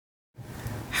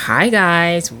Hi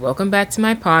guys, welcome back to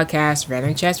my podcast,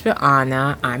 Random Chats with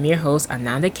Anna. I'm your host,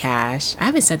 Ananda Cash. I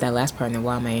haven't said that last part in a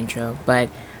while in my intro, but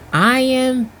I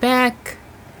am back.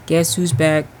 Guess who's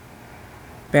back?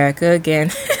 Back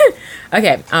again.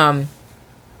 Okay, I'm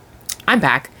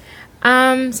back.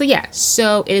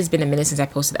 So it has been a minute since I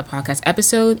posted a podcast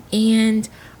episode, and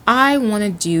I want to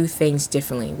do things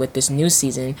differently with this new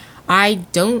season. I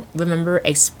don't remember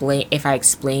if I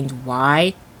explained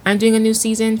why I'm doing a new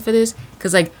season for this,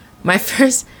 because like my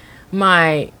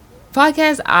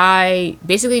podcast, I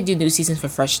basically do new seasons for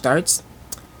fresh starts.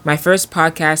 My first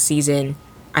podcast season,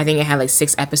 I think it had like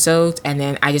 6 episodes, and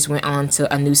then I just went on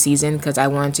to a new season because I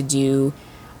wanted to do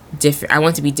different. I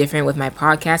want to be different with my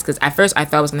podcast, because at first I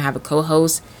thought I was gonna have a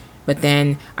co-host, but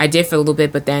then I did for a little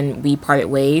bit, but then we parted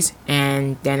ways,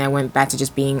 and then I went back to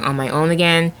just being on my own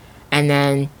again. And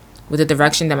then with the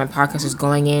direction that my podcast was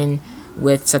going in,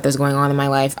 with stuff that's going on in my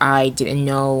life, I didn't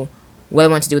know what I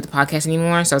wanted to do with the podcast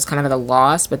anymore, so I was kind of at a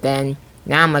loss. But then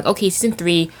now I'm like, okay, season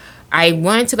 3, I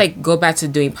wanted to like go back to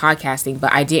doing podcasting,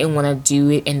 but I didn't want to do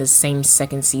it in the same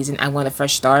second season. I wanted a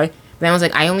fresh start. Then I was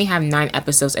like, I only have 9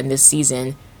 episodes in this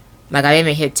season. Like, I didn't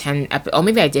even hit 10 or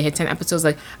maybe I did hit 10 episodes.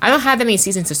 Like, I don't have that many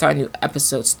seasons to start new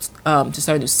episodes, to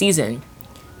start a new season.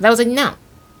 But I was like, no.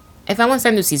 If I want to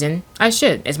start a new season, I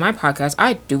should. It's my podcast.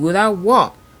 I do what I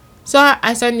want. So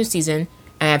I started a new season,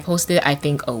 and I posted it, I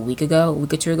think, a week or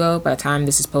 2 ago. By the time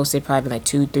this is posted, probably like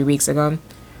 2-3 weeks ago.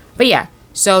 But yeah,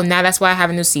 so now that's why I have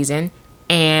a new season,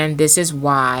 and this is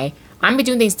why I'm be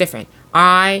doing things different.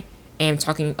 I am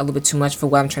talking a little bit too much for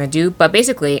what I'm trying to do, but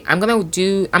basically, I'm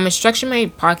gonna structure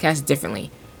my podcast differently.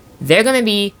 They're gonna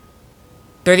be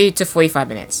 30 to 45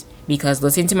 minutes. Because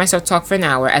listening to myself talk for an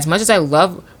hour, as much as I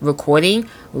love recording,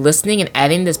 listening, and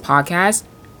editing this podcast,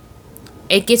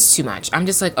 it gets too much. I'm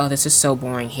just like, oh, this is so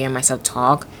boring hearing myself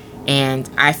talk. And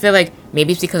I feel like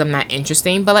maybe it's because I'm not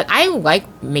interesting, but like, I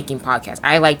like making podcasts.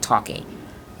 I like talking.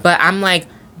 But I'm like,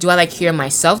 do I like hearing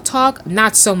myself talk?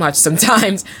 Not so much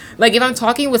sometimes. Like, if I'm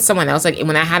talking with someone else, like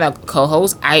when I had a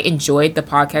co-host, I enjoyed the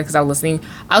podcast because I was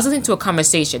listening to a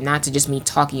conversation, not to just me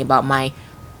talking about my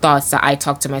thoughts that I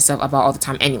talk to myself about all the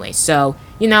time anyway. So,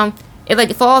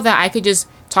 for all that, I could just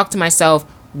talk to myself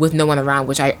with no one around,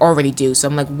 which I already do. So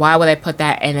I'm like, why would I put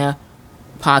that in a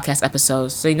podcast episode?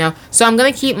 So I'm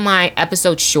going to keep my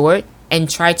episodes short and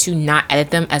try to not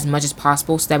edit them as much as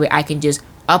possible, so that way I can just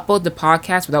upload the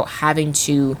podcast without having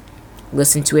to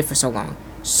listen to it for so long.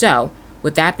 So,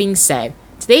 with that being said,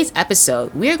 today's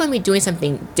episode, we are going to be doing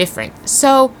something different.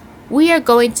 So, I'm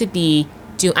going to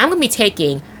be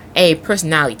taking a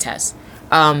personality test.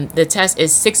 The test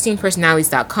is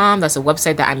 16personalities.com. That's a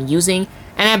website that I'm using.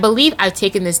 And I believe I've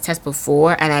taken this test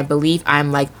before, and I believe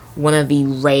I'm like one of the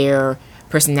rare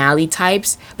personality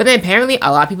types. But then apparently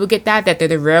a lot of people get that they're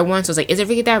the rare ones. So it's like, is it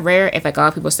really that rare if like a lot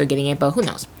of people are still getting it? But who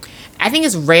knows? I think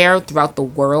it's rare throughout the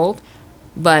world,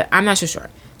 but I'm not so sure.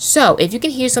 So if you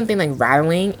can hear something like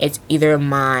rattling, it's either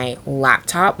my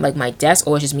laptop, like my desk,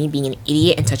 or it's just me being an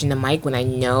idiot and touching the mic when I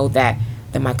know that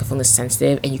the microphone is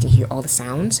sensitive and you can hear all the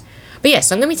sounds. But yeah,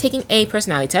 so I'm going to be taking a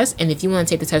personality test. And if you want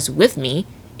to take the test with me,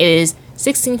 it is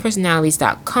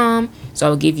 16personalities.com. So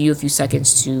I'll give you a few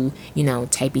seconds to,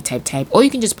 type. Or you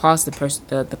can just pause the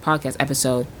podcast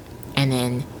episode and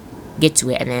then get to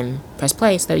it and then press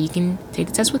play so that you can take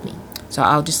the test with me. So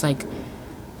I'll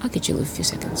get you a few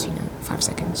seconds, 5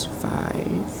 seconds.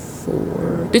 5,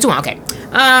 4, 3, 2, 1. Okay.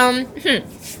 I'm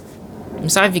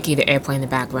sorry if you can hear the airplane in the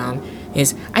background.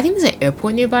 I think there's an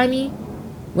airport nearby me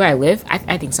where I live.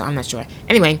 I think so. I'm not sure.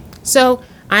 Anyway, so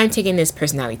I'm taking this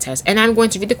personality test, and I'm going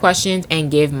to read the questions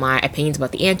and give my opinions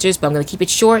about the answers, but I'm going to keep it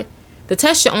short. The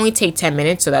test should only take 10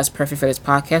 minutes, so that's perfect for this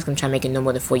podcast. I'm trying to make it no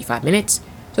more than 45 minutes.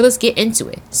 So let's get into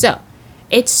it. So,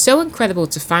 it's so incredible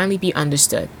to finally be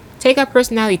understood. Take our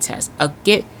personality test.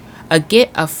 Get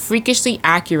a freakishly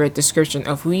accurate description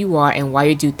of who you are and why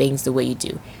you do things the way you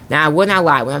do. Now, I will not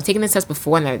lie. When I was taking this test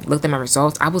before and I looked at my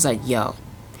results, I was like, yo,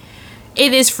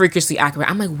 it is freakishly accurate.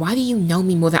 I'm like, why do you know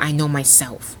me more than I know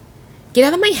myself? Get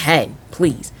out of my head,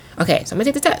 please. Okay, so I'm going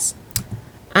to take the test.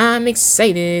 I'm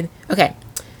excited. Okay,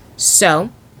 so,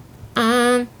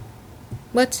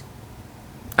 what?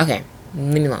 Okay,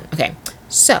 leave me alone. Okay,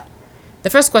 so, the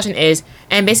first question is,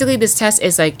 and basically this test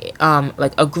is like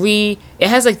agree. It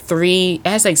has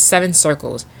like 7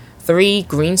 circles. 3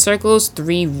 green circles,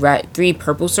 3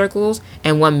 purple circles,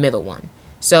 and 1 middle one.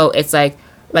 So it's like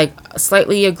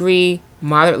slightly agree,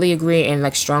 moderately agree, and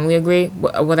like strongly agree,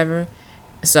 whatever.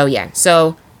 So yeah.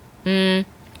 So the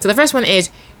first one is,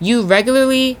 you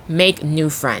regularly make new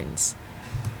friends.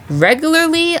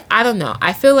 Regularly, I don't know.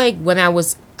 I feel like when I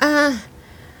was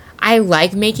I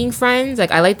like making friends.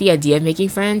 Like, I like the idea of making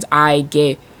friends. I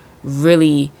get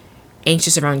really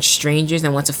anxious around strangers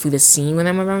and want to flee the scene when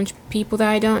I'm around people that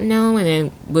I don't know. And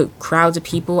then with crowds of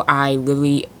people, I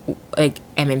literally, like,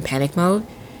 am in panic mode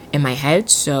in my head.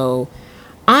 So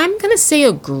I'm gonna say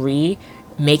agree.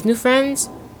 Make new friends.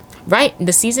 Right,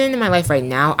 the season in my life right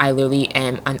now, I literally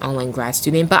am an online grad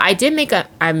student. But I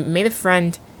made a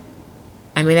friend.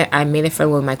 I made a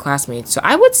friend with my classmates. So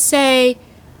I would say,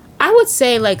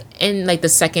 like, in like the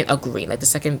second agree, like the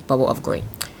second bubble of agree.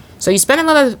 So you spend a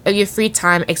lot of your free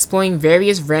time exploring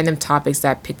various random topics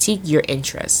that pique your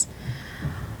interest.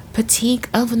 Pique?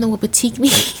 I don't even know what pique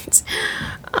means.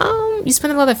 You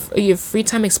spend a lot of your free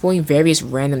time exploring various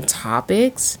random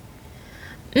topics.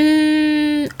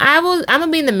 I'm gonna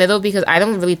be in the middle because I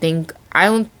don't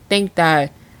think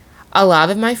that a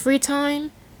lot of my free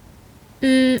time.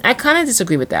 I kind of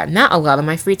disagree with that. Not a lot of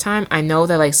my free time. I know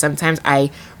that, like, sometimes I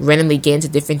randomly get into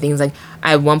different things. Like,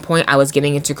 at one point, I was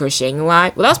getting into crocheting a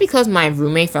lot. Well, that was because my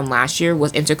roommate from last year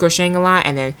was into crocheting a lot.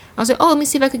 And then I was like, oh, let me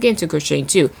see if I could get into crocheting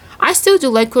too. I still do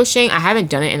like crocheting. I haven't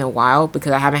done it in a while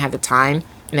because I haven't had the time.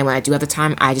 And then when I do have the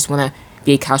time, I just want to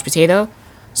be a couch potato.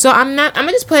 So I'm going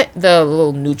to just put the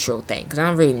little neutral thing because I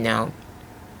don't really know.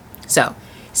 So,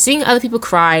 seeing other people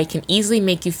cry can easily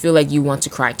make you feel like you want to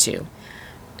cry too.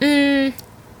 I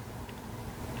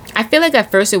feel like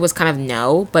at first it was kind of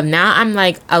no, but now I'm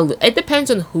like, it depends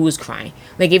on who's crying.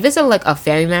 Like, if it's like a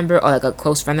family member or like a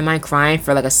close friend of mine crying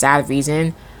for like a sad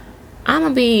reason,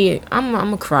 I'm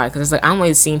gonna cry because it's like I'm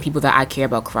always seeing people that I care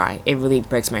about cry. It really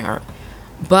breaks my heart.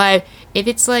 But if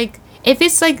it's like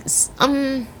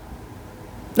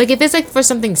for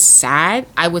something sad,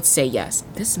 I would say yes.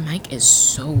 This mic is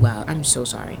so loud. I'm so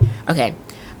sorry. Okay.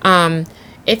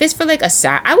 If it's for like a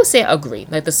sad, I would say agree.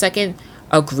 Like the second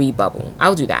agree bubble.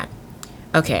 I'll do that.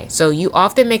 Okay. So you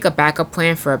often make a backup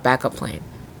plan for a backup plan.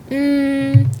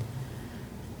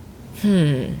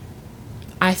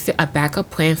 I feel a backup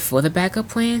plan for the backup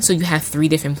plan. So you have 3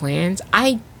 different plans.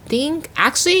 I think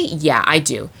actually, yeah, I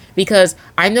do. Because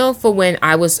I know for when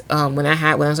I was when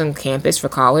I was on campus for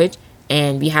college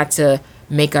and we had to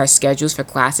make our schedules for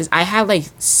classes, I had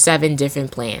like 7 different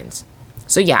plans.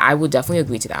 So yeah, I would definitely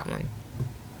agree to that one.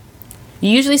 You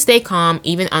usually stay calm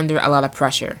even under a lot of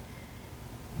pressure.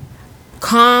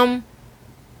 Calm,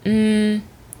 I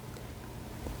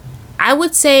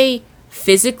would say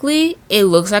physically it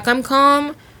looks like I'm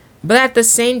calm, but at the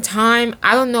same time,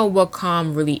 I don't know what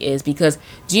calm really is because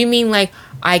do you mean like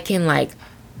I can like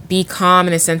be calm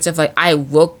in a sense of like I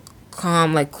look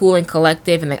calm, like cool and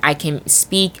collective and like I can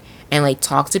speak and like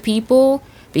talk to people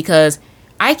because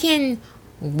I can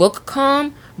look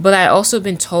calm, but I also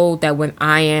been told that when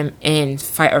I am in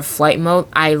fight or flight mode,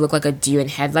 I look like a deer in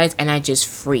headlights and I just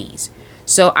freeze.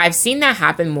 So I've seen that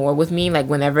happen more with me, like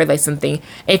whenever like something,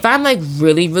 if I'm like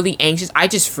really, really anxious, I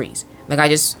just freeze. Like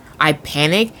I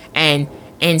panic and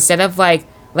instead of like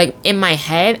in my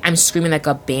head, I'm screaming like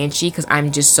a banshee because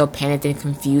I'm just so panicked and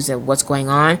confused at what's going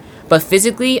on. But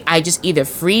physically, I just either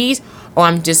freeze or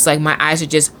I'm just like, my eyes are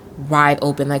just wide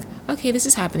open, like, okay, this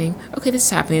is happening. Okay, this is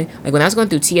happening. Like when I was going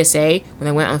through TSA, when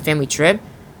I went on a family trip,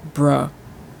 bruh,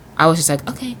 I was just like,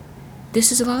 okay,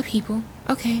 this is a lot of people.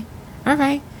 Okay, all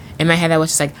right. In my head, I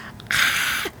was just like,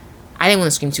 ah. I didn't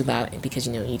want to scream too loud because,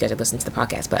 you know, you guys are listening to the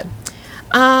podcast. But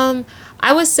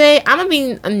I would say I'm going to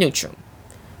be a neutral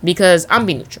because I'm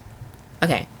being neutral.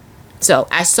 Okay. So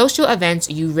at social events,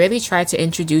 you really try to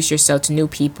introduce yourself to new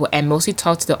people and mostly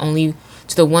talk to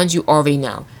the ones you already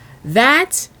know.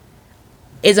 That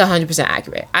is 100%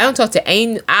 accurate. I don't talk to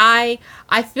any. I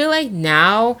feel like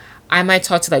now I might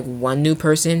talk to like one new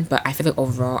person, but I feel like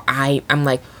overall I'm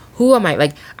like, who am I?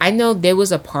 Like, I know there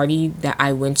was a party that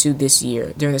I went to this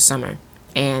year during the summer,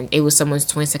 and it was someone's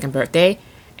 22nd birthday,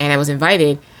 and I was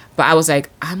invited, but I was like,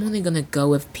 I'm only gonna go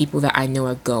with people that I know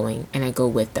are going, and I go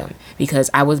with them because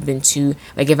I would have been too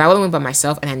like if I would have went by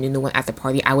myself and I knew no one at the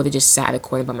party, I would have just sat at a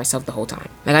corner by myself the whole time.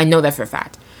 Like I know that for a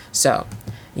fact. So.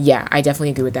 Yeah, I definitely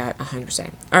agree with that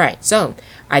 100%. All right, so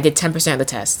I did 10% of the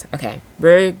test. Okay,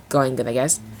 we're going good, I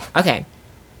guess. Okay,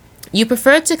 you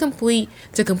prefer to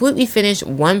completely finish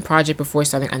one project before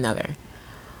starting another.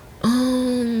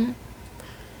 I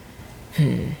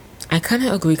kind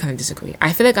of agree, kind of disagree.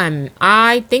 I feel like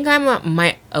I think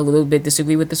might a little bit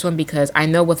disagree with this one because I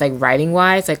know with like writing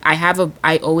wise, like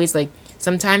I always like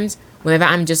sometimes whenever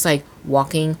I'm just like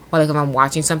walking or like if I'm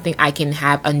watching something, I can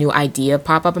have a new idea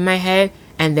pop up in my head.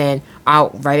 And then I'll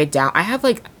write it down. I have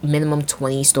like minimum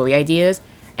 20 story ideas.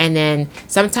 And then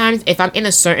sometimes if I'm in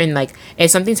a certain, like, if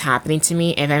something's happening to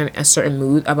me, if I'm in a certain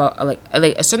mood about, like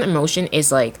a certain emotion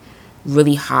is like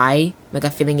really high, like I'm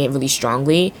feeling it really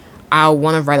strongly, I'll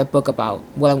want to write a book about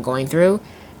what I'm going through,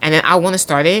 and then I want to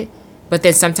start it, but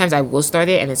then sometimes I will start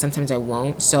it, and then sometimes I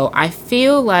won't. So I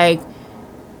feel like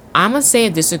I'm gonna say I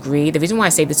disagree. The reason why I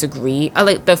say disagree, I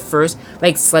like the first,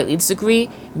 like slightly disagree,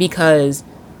 because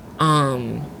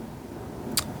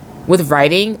with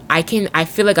writing, I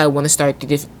feel like I want to start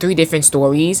three different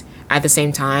stories at the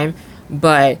same time,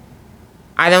 but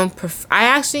I don't I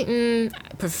actually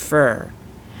prefer.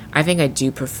 I think I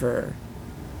do prefer.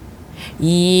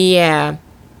 Yeah.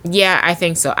 Yeah, I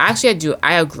think so. Actually, I do.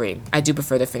 I agree. I do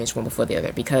prefer to finish one before the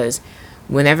other, because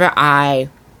whenever I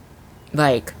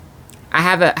like I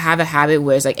have a habit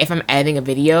where it's like if I'm editing a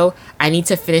video, I need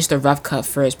to finish the rough cut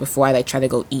first before I like try to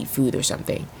go eat food or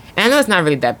something. And I know it's not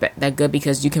really that good,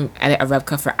 because you can edit a rough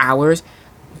cut for hours,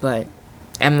 but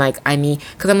I'm like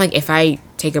because I'm like, if I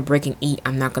take a break and eat,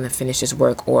 I'm not gonna finish this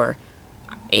work, or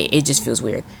it just feels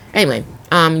weird. Anyway,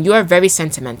 you are very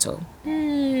sentimental.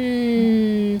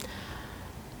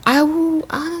 I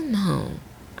don't know.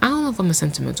 I don't know if I'm a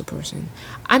sentimental person.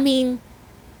 I mean,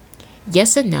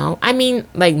 yes and no. I mean,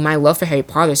 like, my love for Harry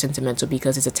Potter is sentimental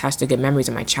because it's attached to good memories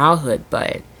of my childhood,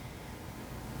 but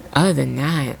other than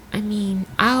that, I mean,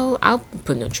 I'll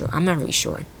put neutral. I'm not really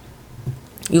sure.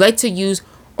 You like to use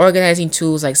organizing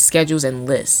tools like schedules and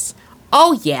lists.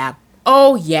 Oh yeah.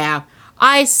 Oh yeah.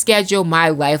 I schedule my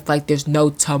life like there's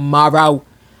no tomorrow.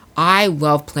 I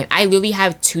love planning. I literally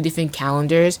have 2 different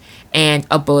calendars and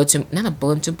a bulletin, not a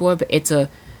bulletin board, but it's a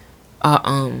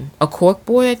cork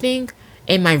board, I think,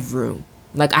 in my room.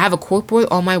 Like, I have a cork board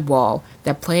on my wall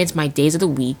that plans my days of the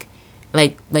week,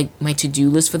 like my to-do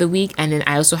list for the week, and then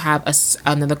I also have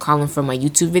another column for my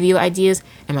YouTube video ideas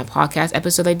and my podcast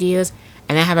episode ideas,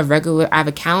 and I have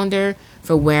a calendar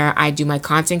for where I do my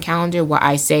content calendar, where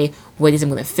I say what days I'm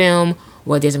going to film,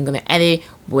 what days I'm going to edit,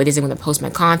 what days I'm going to post my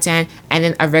content, and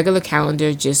then a regular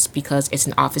calendar just because it's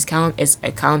an office calendar. It's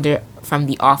a calendar from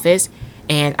the office,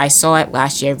 and I saw it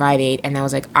last year at Rite Aid, and I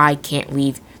was like, I can't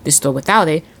leave the store without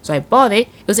it, so I bought it.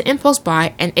 It was an impulse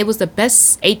buy, and it was the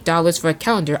best $8 for a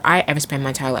calendar I ever spent in my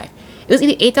entire life. It was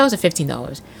either $8 or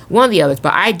 $15, one of the others,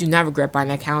 but I do not regret buying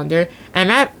that calendar,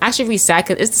 and I'm actually really sad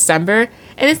because it's December,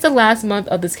 and it's the last month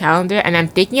of this calendar, and I'm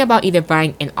thinking about either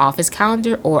buying an office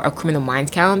calendar or a Criminal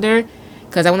Minds calendar,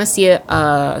 because I want to see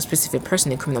a specific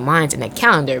person in Criminal Minds in that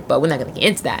calendar, but we're not going to get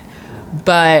into that.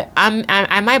 But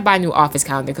I might buy a new office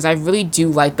calendar, because I really do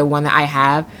like the one that I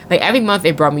have. Like, every month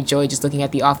it brought me joy just looking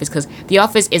at The Office, because The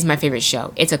Office is my favorite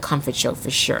show. It's a comfort show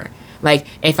for sure. Like,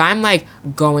 if I'm like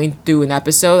going through an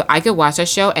episode, I could watch that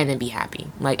show and then be happy.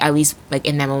 Like, at least like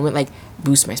in that moment, like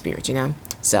boost my spirits, you know?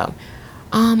 So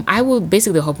I will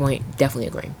basically, the whole point, definitely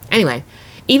agree. Anyway,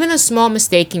 even a small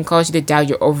mistake can cause you to doubt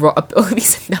your overall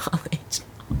abilities and knowledge.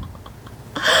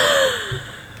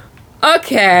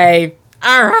 Okay.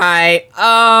 All right.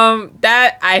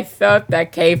 That I felt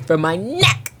that came from my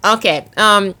neck. Okay.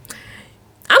 I'm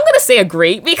gonna say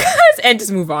agree because and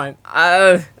just move on.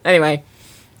 Anyway,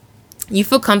 you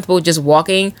feel comfortable just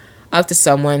walking up to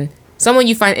someone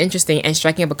you find interesting and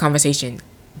striking up a conversation.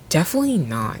 Definitely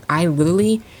not. I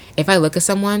literally, if I look at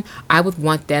someone, I would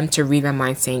want them to read my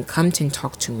mind saying, "Come and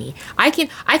talk to me." I can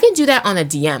do that on a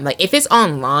DM. Like, if it's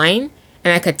online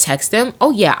and I could text them,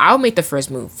 oh yeah, I'll make the first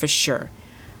move for sure.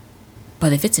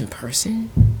 But if it's in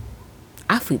person,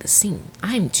 I flee the scene.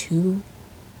 I'm too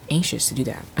anxious to do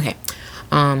that. Okay.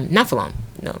 Not for long.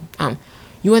 No.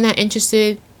 You are not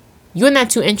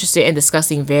too interested in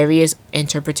discussing various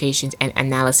interpretations and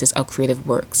analysis of creative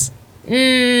works.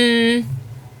 I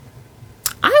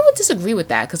would disagree with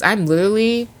that, because I'm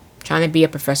literally trying to be a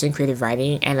professor in creative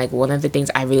writing, and like one of the things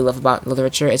I really love about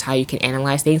literature is how you can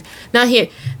analyze things. Now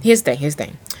here's the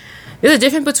thing. There's a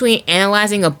difference between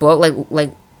analyzing a book,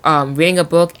 like reading a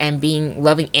book and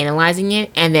loving analyzing it,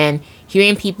 and then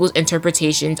hearing people's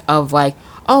interpretations of like,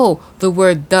 oh, the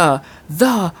word the,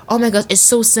 oh my gosh, it's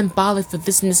so symbolic for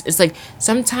this and this. It's like,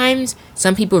 sometimes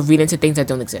some people read into things that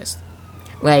don't exist.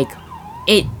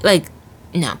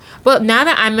 No. But now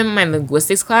that I'm in my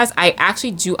linguistics class, I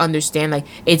actually do understand, like,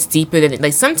 it's deeper than it.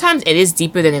 Like, sometimes it is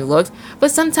deeper than it looks,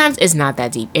 but sometimes it's not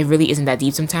that deep. It really isn't that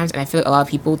deep sometimes, and I feel like a lot of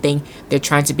people think they're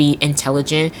trying to be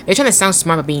intelligent. They're trying to sound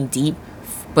smart by being deep,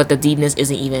 but the deepness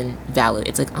isn't even valid.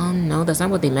 It's like, oh no, that's not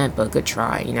what they meant, but good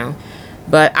try, you know?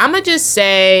 But I'm gonna just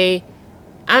say,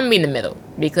 I'm gonna be in the middle,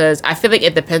 because I feel like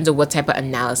it depends on what type of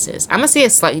analysis. I'm gonna say I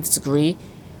slightly disagree,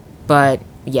 but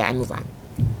yeah, I move on.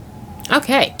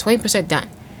 Okay, 20% done.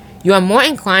 You are more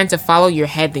inclined to follow your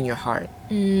head than your heart.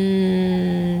 I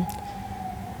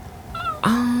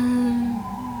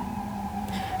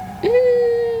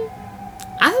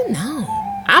don't know.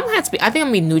 I'm gonna have to be. I think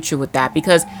I'm gonna be neutral with that,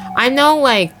 because I know,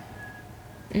 like,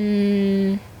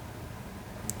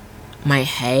 my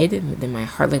head than my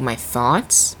heart, like my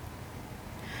thoughts.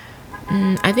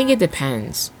 I think it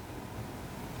depends.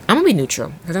 I'm gonna be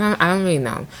neutral because I don't really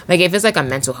know. Like if it's like a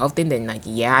mental health thing, then like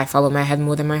yeah, I follow my head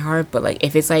more than my heart. But like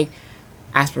if it's like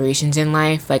aspirations in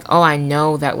life, like oh I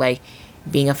know that like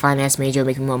being a finance major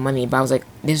making more money, but I was like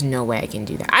there's no way I can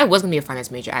do that. I was gonna be a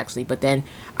finance major actually, but then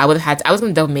I was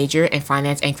gonna double major in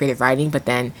finance and creative writing, but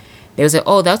then they was like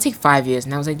oh that'll take 5 years,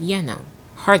 and I was like yeah no,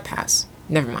 hard pass,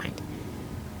 never mind.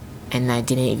 And I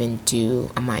didn't even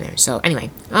do a minor. So anyway,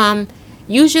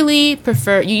 you usually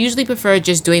prefer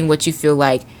just doing what you feel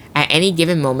like at any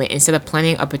given moment instead of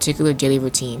planning a particular daily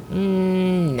routine.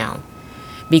 No,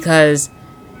 because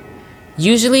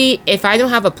usually if I don't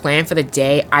have a plan for the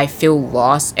day, I feel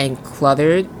lost and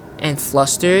cluttered and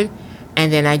flustered,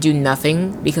 and then I do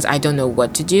nothing because I don't know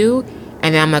what to do,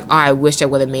 and then I'm like, oh, I wish I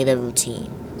would have made a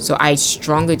routine. So I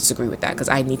strongly disagree with that because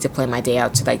I need to plan my day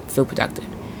out to like feel productive.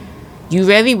 You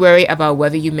rarely worry about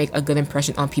whether you make a good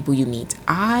impression on people you meet.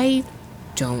 I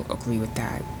don't agree with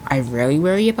that. I rarely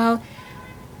worry about.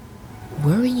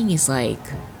 Worrying is like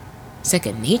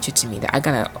second nature to me that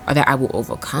I will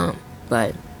overcome.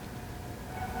 But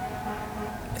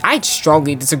I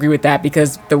strongly disagree with that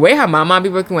because the way how my mom be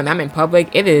working when I'm in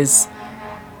public,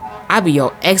 I be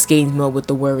on X Games mode with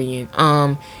the worrying.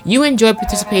 You enjoy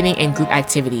participating in group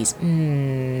activities.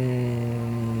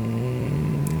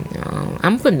 No,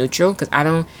 I'm for neutral because I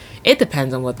don't. It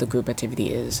depends on what the group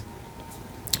activity is.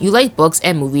 You like books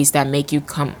and movies that make you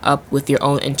come up with your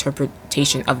own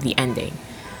interpretation of the ending.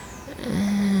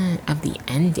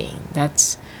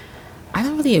 That's. I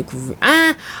don't really agree.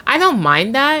 I don't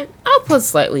mind that. I'll put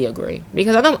slightly agree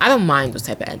because I don't mind those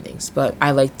type of endings, but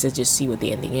I like to just see what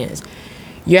the ending is.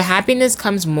 Your happiness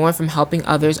comes more from helping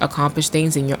others accomplish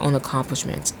things than your own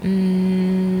accomplishments.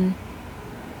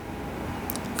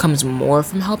 Comes more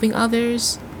from helping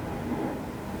others.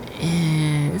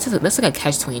 And that's like a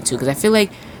catch-22 because I feel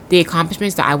like the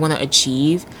accomplishments that I want to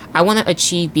achieve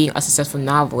being a successful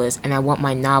novelist, and I want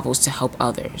my novels to help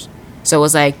others. So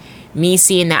it's like me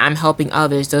seeing that I'm helping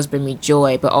others does bring me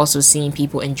joy, but also seeing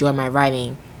people enjoy my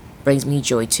writing brings me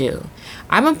joy too.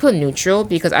 I'm gonna put neutral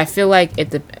because I feel like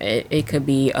it could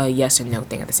be a yes or no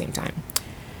thing at the same time.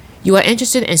 You are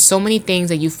interested in so many things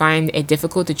that you find it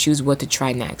difficult to choose what to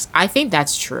try next. I think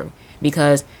that's true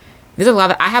because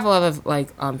I have a lot of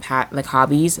like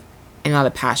hobbies and a lot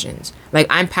of passions. Like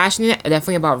I'm passionate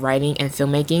definitely about writing and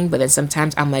filmmaking, but then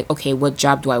sometimes I'm like, okay, what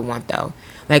job do I want though?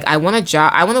 Like I want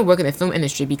to work in the film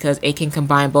industry because it can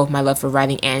combine both my love for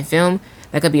writing and film.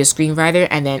 Like I could be a screenwriter,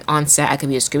 and then on set I could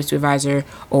be a script supervisor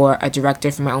or a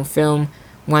director for my own film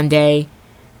one day.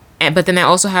 But then I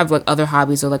also have like other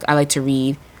hobbies. So like I like to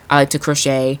read, I like to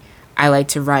crochet, I like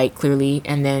to write clearly,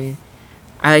 and then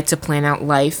I like to plan out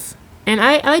life, and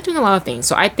I like doing a lot of things.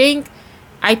 So I think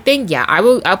yeah,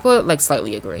 I'll put like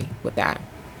slightly agree with that.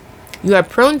 You are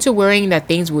prone to worrying that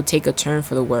things will take a turn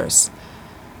for the worse.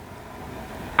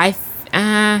 I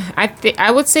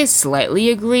would say slightly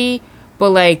agree,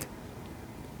 but like,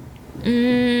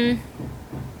 I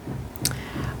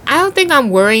don't think I'm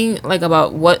worrying like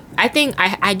about what I think.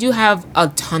 I do have a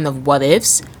ton of what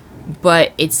ifs,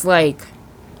 but it's like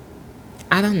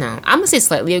I don't know. I'm gonna say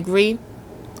slightly agree,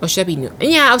 or should I be new?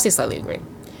 Yeah, I'll say slightly agree.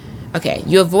 Okay,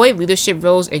 you avoid leadership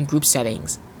roles in group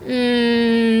settings.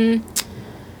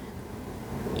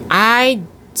 I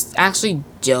actually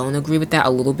don't agree with that a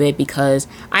little bit because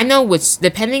I know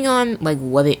depending on like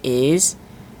what it is,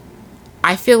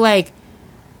 I feel like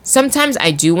sometimes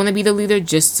I do want to be the leader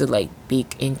just to like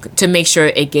to make sure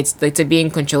it gets like to be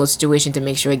in control of the situation to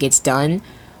make sure it gets done.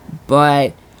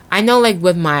 But I know like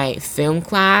with my film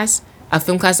class,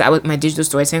 my digital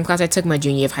storytelling class I took my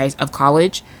junior year of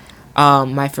college.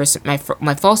 My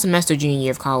fall semester junior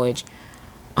year of college,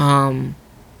 I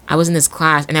was in this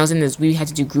class and we had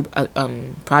to do group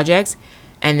projects,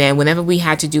 and then whenever we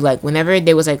had to do whenever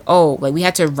they was like, oh, like we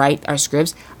had to write our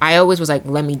scripts, I always was like,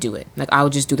 let me do it, like I'll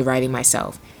just do the writing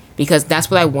myself because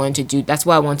that's what I wanted to do, that's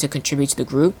what I wanted to contribute to the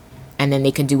group, and then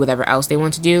they can do whatever else they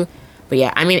want to do. But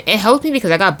yeah, I mean it helped me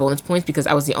because I got bonus points because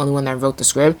I was the only one that wrote the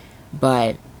script.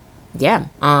 But yeah,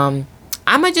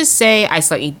 I would just say I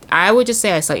slightly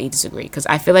disagree because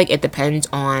I feel like it depends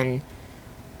on.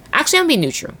 Actually, I'm being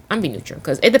neutral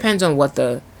because it depends on what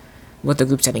the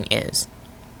group setting is.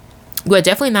 We're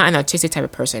definitely not an artistic type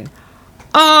of person.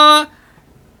 I'm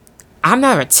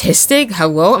not artistic.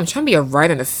 Hello, I'm trying to be a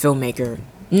writer and a filmmaker.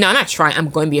 No, I'm not trying. I'm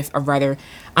going to be a writer.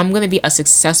 I'm going to be a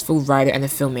successful writer and a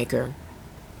filmmaker.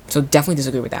 So definitely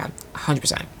disagree with that,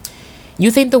 100%. You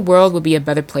think the world would be a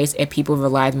better place if people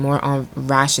relied more on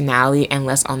rationality and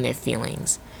less on their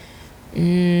feelings.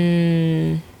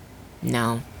 No,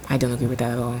 I don't agree with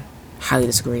that at all. Highly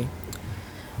disagree.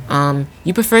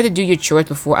 You prefer to do your chores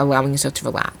before allowing yourself to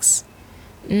relax.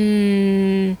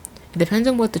 It depends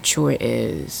on what the chore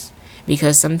is.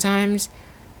 Because sometimes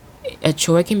a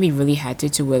chore can be really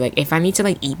hectic to where, like, if I need to,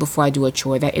 like, eat before I do a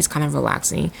chore, that is kind of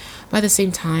relaxing. But at the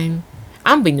same time,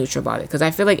 I'm being neutral about it. Because I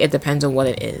feel like it depends on what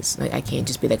it is. Like, I can't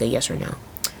just be like a yes or no.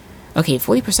 Okay,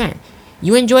 40%.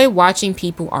 You enjoy watching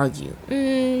people argue.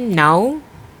 No.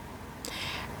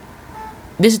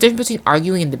 There's a difference between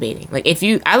arguing and debating. Like,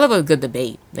 I love a good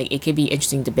debate. Like, it could be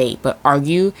interesting debate, but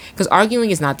because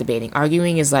arguing is not debating.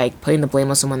 Arguing is like putting the blame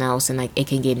on someone else, and like it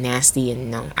can get nasty.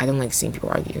 And no, I don't like seeing people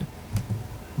argue.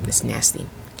 It's nasty.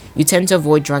 You tend to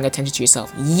avoid drawing attention to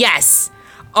yourself. Yes.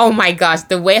 Oh my gosh,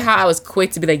 the way how I was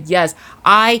quick to be like, yes,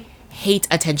 I hate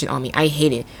attention on me. I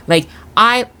hate it. Like,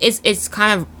 it's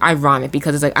kind of ironic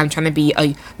because it's like I'm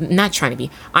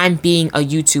being a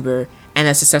YouTuber and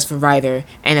a successful writer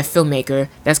and a filmmaker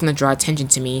that's gonna draw attention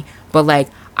to me. But like,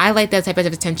 I like that type of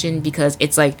attention because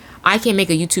it's like I can make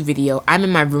a YouTube video. I'm in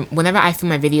my room whenever I film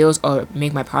my videos or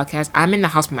make my podcast. I'm in the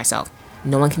house by myself.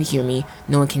 No one can hear me.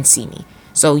 No one can see me.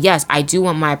 So yes, I do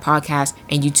want my podcast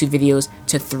and YouTube videos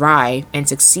to thrive and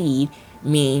succeed.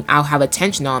 Meaning I'll have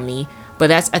attention on me, but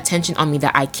that's attention on me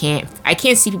that I can't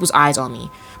see people's eyes on me.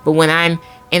 But when I'm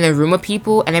in a room of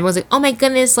people and everyone's like, oh my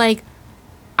goodness, like,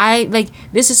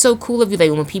 this is so cool of you. Like,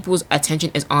 when people's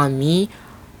attention is on me,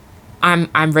 I'm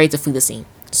ready to flee the scene.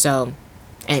 So,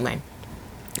 anyway,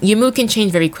 your mood can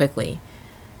change very quickly.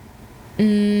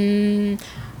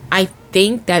 I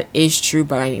think that is true,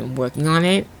 but I'm working on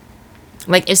it.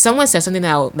 Like, if someone says something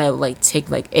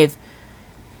if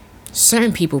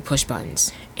certain people push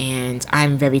buttons, and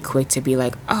I'm very quick to be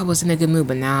like, oh, I was in a good mood,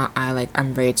 but now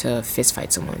I'm ready to fist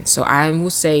fight someone. So I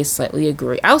will say slightly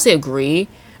agree. I will say agree.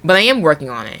 But I am working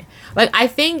on it. Like, I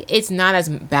think it's not as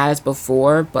bad as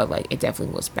before, but, like, it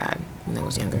definitely was bad when I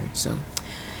was younger. So,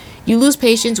 you lose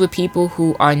patience with people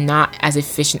who are not as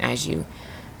efficient as you.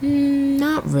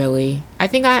 Not really. I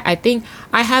think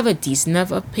I have a decent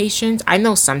enough of patience. I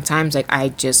know sometimes, like, I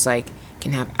just, like,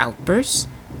 can have outbursts,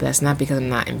 but that's not because I'm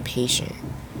not impatient.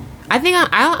 I think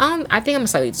I'm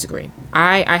slightly disagree.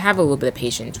 I have a little bit of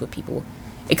patience with people.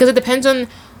 Because it depends on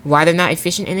why they're not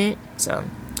efficient in it, so...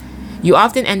 You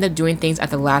often end up doing things at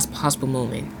the last possible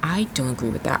moment. I don't agree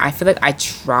with that. I feel like I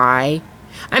try.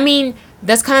 I mean,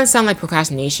 that's kind of sound like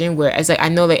procrastination, where it's like, I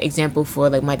know, like, example for,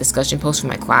 like, my discussion posts for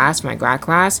my class, for my grad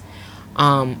class.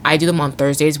 I do them on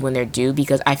Thursdays when they're due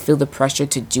because I feel the pressure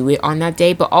to do it on that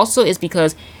day. But also it's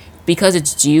because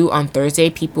it's due on Thursday,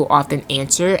 people often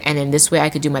answer. And in this way, I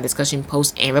could do my discussion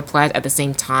posts and replies at the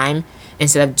same time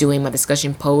instead of doing my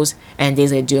discussion posts and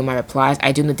days later doing my replies.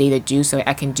 I do them the day they're due so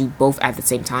I can do both at the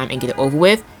same time and get it over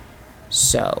with.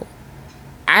 So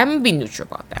I'm going to be neutral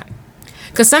about that.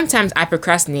 Because sometimes I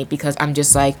procrastinate because I'm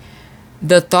just like,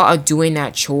 the thought of doing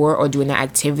that chore or doing that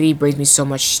activity brings me so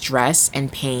much stress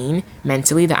and pain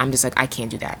mentally that I'm just like, I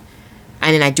can't do that.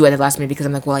 And then I do it at the last minute because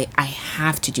I'm like, well, I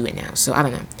have to do it now. So I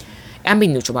don't know. I'm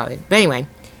being neutral about it. But anyway,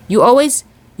 you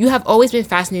have always been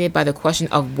fascinated by the question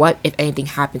of what, if anything,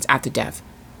 happens after death.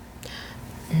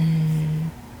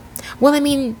 Well, I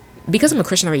mean, because I'm a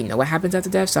Christian, I already know what happens after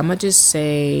death. So I'm going to just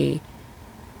say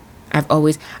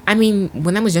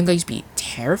when I was younger, I used to be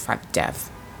terrified of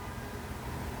death.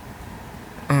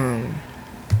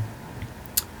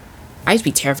 I used to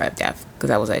be terrified of death because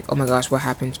I was like, oh my gosh, what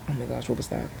happens? Oh my gosh, what was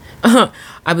that?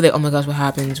 I'd be like, oh my gosh, what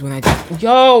happens when I die?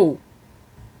 Yo!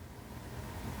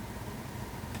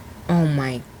 Oh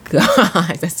my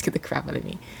god, that scared the crap out of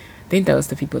me. I think that was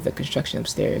the people at the construction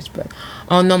upstairs, but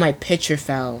oh no, my picture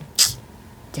fell.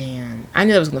 Damn, I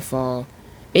knew that was gonna fall.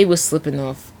 It was slipping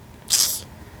off.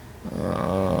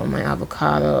 Oh, my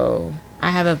avocado.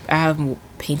 I have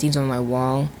paintings on my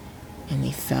wall, and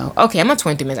they fell. Okay, I'm at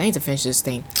 23 minutes. I need to finish this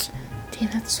thing. Damn,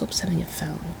 that's so upsetting. It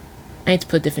fell. I need to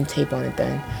put different tape on it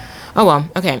then. Oh well.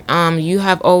 Okay. You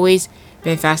have always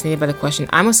been fascinated by the question.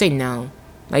 I'm gonna say no.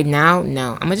 Like now,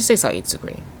 no. I'm gonna just say slightly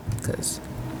disagree. Because.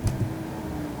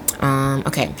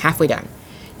 Okay, halfway done.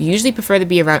 You usually prefer to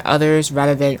be around others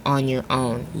rather than on your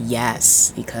own.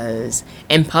 Yes, because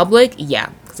in public, yeah,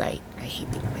 because I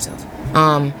hate being by myself.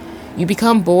 You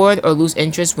become bored or lose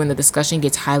interest when the discussion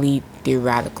gets highly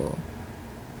theoretical.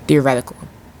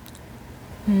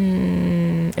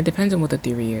 It depends on what the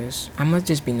theory is. I'm gonna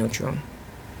just be neutral.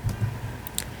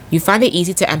 You find it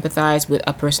easy to empathize with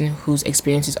a person whose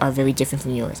experiences are very different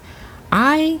from yours.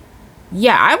 I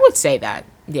would say that.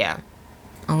 Yeah.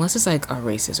 Unless it's like a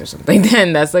racist or something,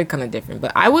 then that's like kind of different.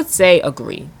 But I would say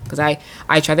agree. Because I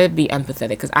try to be empathetic.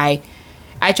 Because I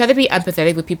try to be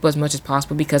empathetic with people as much as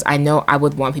possible. Because I know I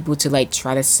would want people to like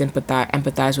try to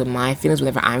empathize with my feelings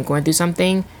whenever I'm going through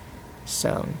something.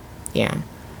 So, yeah.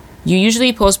 You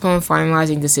usually postpone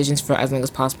finalizing decisions for as long as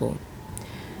possible.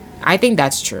 I think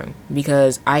that's true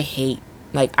because I hate,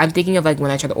 like, I'm thinking of like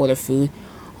when I try to order food.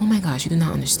 Oh my gosh, you do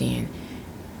not understand.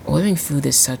 Ordering food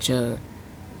is such a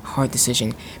hard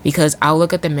decision because I'll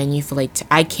look at the menu for like,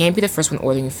 I can't be the first one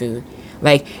ordering food.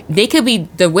 Like,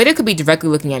 the waiter could be directly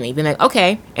looking at me, being like,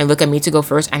 okay, and look at me to go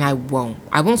first, and I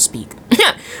won't speak.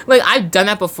 Like, I've done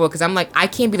that before because I'm like, I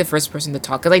can't be the first person to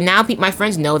talk. Because, like, now my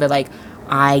friends know that, like,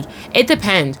 it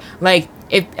depends. Like,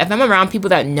 if I'm around people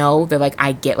that know that, like,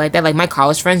 I get like that, like, my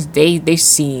college friends, they've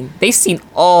seen it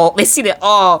all.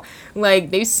 Like,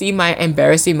 they've seen my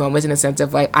embarrassing moments in the sense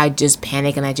of, like, I just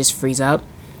panic and I just freeze up.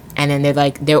 And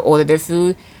then they'll order their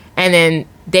food. And then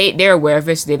they're aware of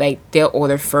it, so they'll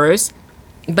order first.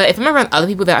 But if I'm around other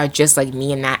people that are just like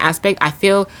me in that aspect, I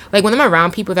feel like when I'm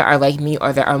around people that are like me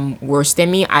or that are worse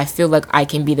than me, I feel like I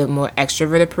can be the more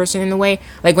extroverted person in a way.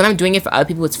 Like when I'm doing it for other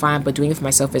people, it's fine, but doing it for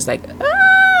myself is like,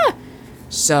 ah!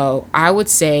 So I would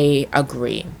say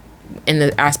agree in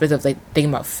the aspect of like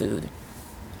thinking about food.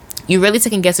 You really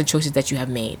second guess the choices that you have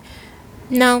made.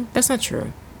 No, that's not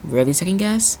true. Really second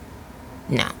guess?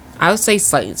 No. I would say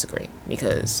slightly disagree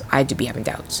because I do be having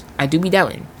doubts. I do be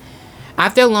doubting.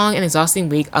 After a long and exhausting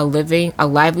week, a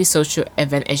lively social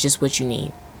event is just what you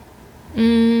need.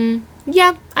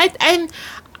 Yeah,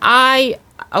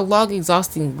 a long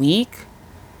exhausting week.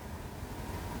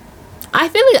 I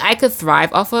feel like I could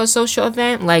thrive off of a social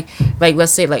event. Like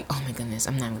let's say like, oh my goodness,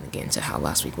 I'm not gonna get into how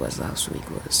last week was. Last week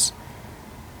was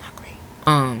not great.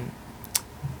 I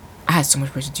had so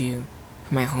much work to do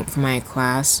for my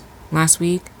class last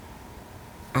week.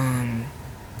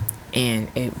 And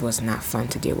it was not fun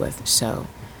to deal with. So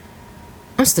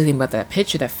I'm still thinking about that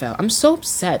picture that fell. I'm so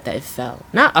upset that it fell.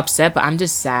 Not upset, but I'm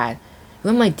just sad.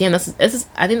 I'm like, damn, I think that's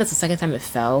the second time it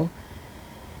fell.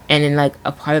 And then like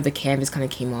a part of the canvas kind of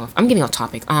came off. I'm getting off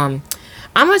topic. I'm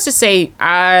gonna just say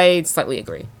I slightly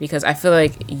agree because I feel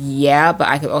like yeah, but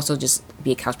I could also just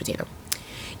be a couch potato.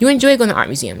 You enjoy going to art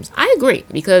museums. I agree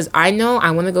because I know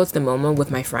I want to go to the MoMA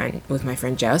with my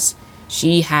friend Jess.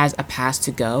 She has a pass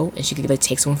to go, and she could like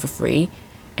take someone for free,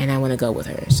 and I want to go with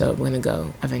her. So we're gonna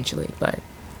go eventually. But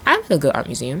I like a good art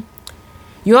museum.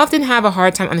 You often have a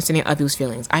hard time understanding other people's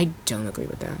feelings. I don't agree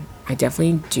with that. I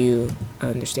definitely do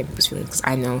understand people's feelings because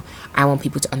I know I want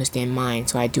people to understand mine,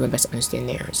 so I do my best to understand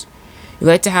theirs. You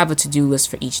like to have a to-do list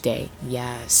for each day.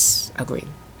 Yes, agree.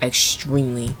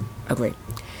 Extremely agree.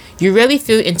 You really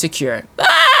feel insecure.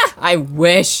 I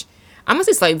wish. I'm gonna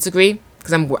say slightly disagree.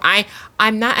 Because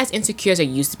I'm not as insecure as I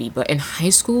used to be. But in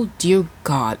high school, dear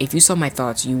God, if you saw my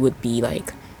thoughts, you would be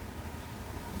like,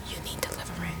 you need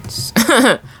deliverance.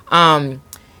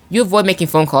 You avoid making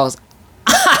phone calls.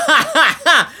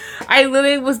 I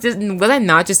literally was I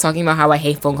not just talking about how I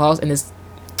hate phone calls and this,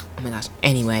 oh my gosh.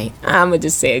 Anyway, I'm going to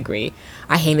just say agree.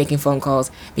 I hate making phone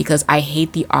calls because I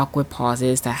hate the awkward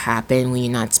pauses that happen when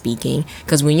you're not speaking.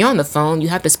 Because when you're on the phone, you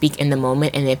have to speak in the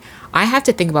moment. And if I have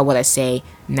to think about what I say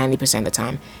 90% of the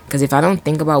time. Because if I don't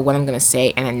think about what I'm going to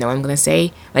say and I know I'm going to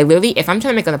say, like literally, if I'm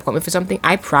trying to make an appointment for something,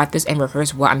 I practice and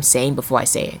rehearse what I'm saying before I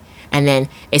say it. And then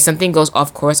if something goes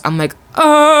off course, I'm like,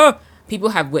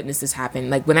 people have witnessed this happen.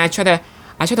 Like when I try to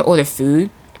order food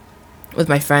with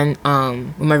my friend,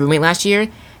 with my roommate last year,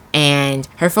 and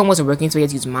her phone wasn't working, so we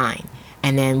had to use mine.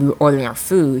 And then we were ordering our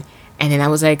food, and then I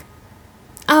was like,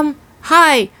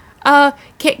 hi, can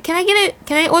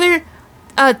I order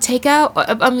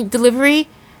takeout, delivery?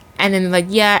 And then like,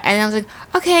 yeah, and I was like,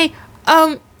 okay,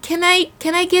 can I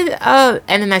get,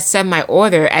 and then I said my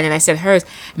order, and then I said hers,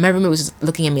 and my roommate was just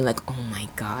looking at me like, oh my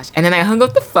gosh, and then I hung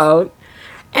up the phone,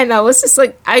 and I was just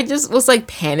like, I just was like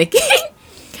panicking,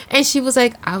 and she was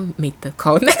like, I'll make the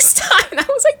call next time, and I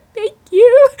was like, thank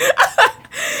you.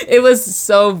 It was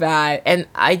so bad, and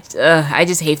I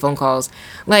just hate phone calls.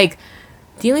 Like,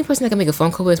 the only person that can make a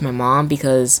phone call with is my mom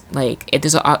because, like, if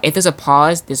there's a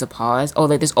pause, there's a pause. Or,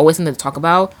 like, there's always something to talk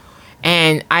about.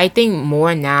 And I think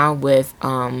more now with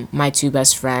my two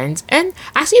best friends, and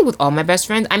actually with all my best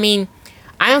friends, I mean,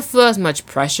 I don't feel as much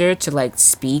pressure to like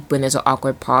speak when there's an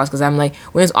awkward pause because I'm like,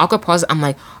 when there's awkward pause, I'm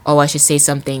like, oh, I should say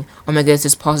something. Oh my goodness,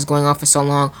 this pause is going on for so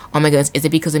long. Oh my goodness, is it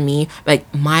because of me?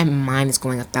 Like my mind is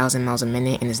going 1,000 miles a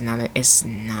minute and it's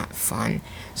not fun.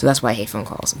 So that's why I hate phone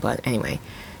calls. But anyway,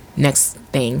 next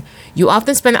thing, you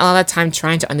often spend a lot of time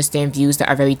trying to understand views that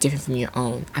are very different from your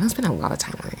own. I don't spend a lot of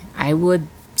time on it. I would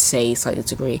say slightly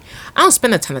disagree. I don't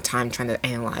spend a ton of time trying to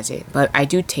analyze it, but I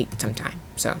do take some time.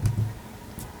 So.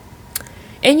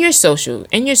 In your social,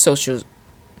 can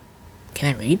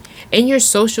I read? In your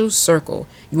social circle,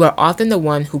 you are often the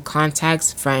one who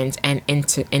contacts friends and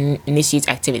initiates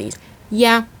activities.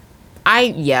 Yeah,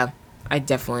 I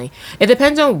definitely. It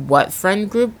depends on what friend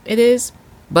group it is,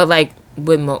 but like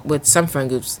with some friend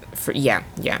groups, yeah.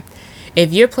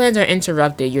 If your plans are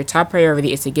interrupted, your top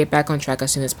priority is to get back on track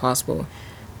as soon as possible.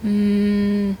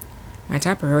 My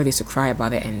top priority is to cry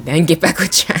about it and then get back on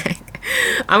track.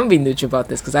 I'm gonna be neutral about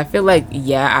this because I feel like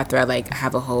after I like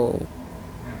have a whole.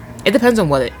 It depends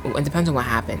on it depends on what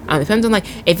happened. It depends on like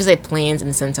if it's like plans in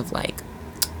the sense of like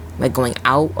going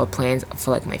out or plans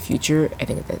for like my future. I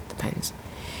think that depends.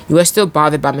 You are still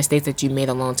bothered by mistakes that you made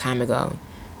a long time ago.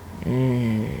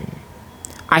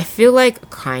 I feel like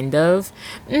kind of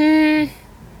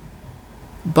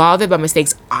bothered by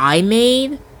mistakes I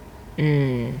made.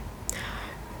 I'm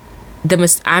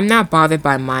not bothered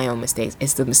by my own mistakes.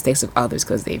 It's the mistakes of others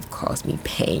because they've caused me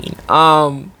pain.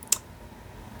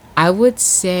 I would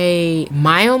say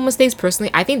my own mistakes personally.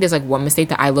 I think there's like one mistake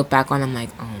that I look back on. I'm like,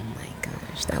 oh my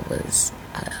gosh, that was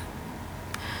a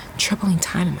troubling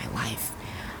time in my life.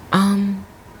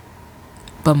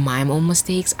 But my own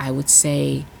mistakes, I would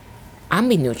say, I'm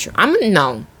be neutral.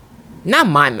 No, not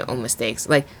my own mistakes.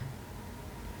 Like,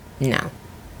 no,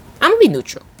 I'm gonna be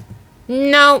neutral.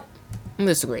 No, I'm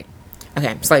gonna disagree.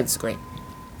 Okay, slightly disagree.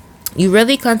 You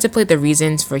really contemplate the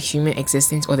reasons for human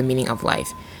existence or the meaning of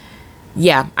life.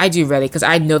 Yeah, I do really, because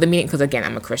I know the meaning, because again,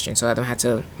 I'm a Christian, so I don't have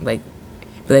to, like,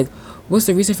 be like, what's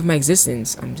the reason for my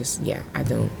existence? I don't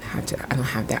have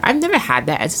that. I've never had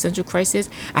that existential crisis.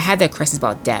 I had that crisis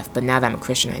about death, but now that I'm a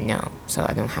Christian, I know, so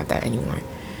I don't have that anymore.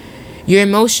 Your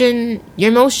emotions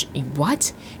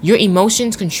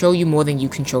control you more than you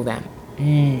control them.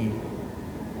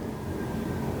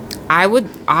 I would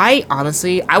have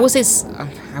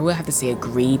to say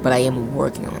agree, but I am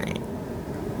working on it.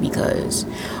 Because,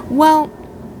 well,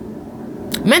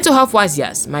 mental health wise,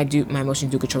 yes, my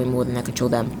emotions do control me more than I control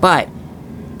them. But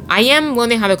I am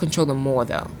learning how to control them more,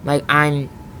 though. Like oh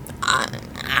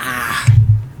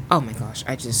my gosh,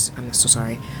 I'm so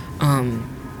sorry.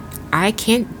 I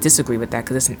can't disagree with that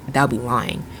because that'll be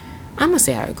lying. I'm gonna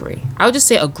say I agree. I'll just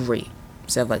say agree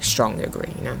instead of like strongly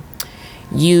agree. You know,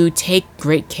 you take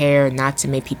great care not to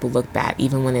make people look bad,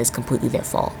 even when it's completely their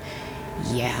fault.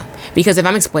 Yeah, because if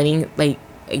I'm explaining to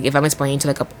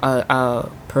like a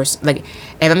person, like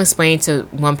if I'm explaining to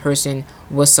one person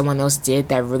what someone else did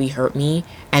that really hurt me,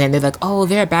 and then they're like, oh,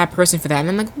 they're a bad person for that, and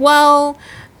I'm like, well,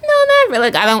 no, not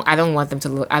really. Like I don't want them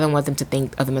to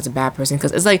think of them as a bad person,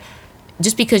 because it's like,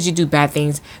 just because you do bad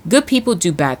things, good people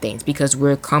do bad things because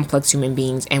we're complex human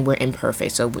beings and we're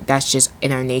imperfect, so that's just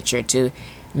in our nature to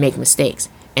make mistakes,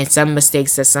 and some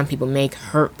mistakes that some people make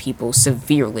hurt people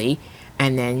severely.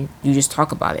 And then you just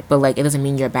talk about it. But, like, it doesn't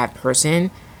mean you're a bad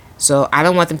person. So I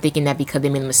don't want them thinking that because they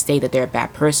made a mistake that they're a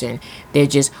bad person. They're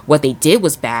just, what they did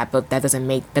was bad, but that doesn't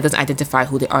identify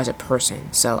who they are as a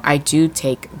person. So I do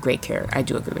take great care. I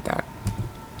do agree with that.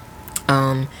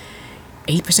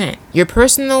 80%. Your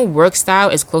personal work style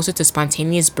is closer to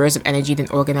spontaneous bursts of energy than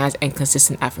organized and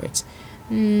consistent efforts.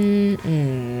 With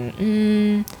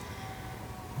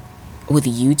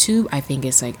YouTube, I think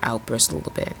it's, like, outbursts a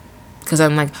little bit. Because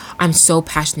I'm so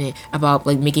passionate about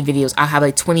like making videos. I have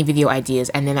like 20 video ideas,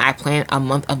 and then I plan a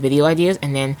month of video ideas,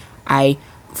 and then I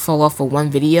fall off for one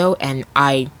video and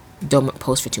I don't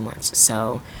post for 2 months.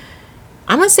 So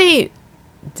I'm gonna say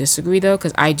disagree though,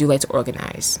 because I do like to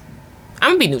organize.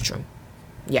 I'm gonna be neutral.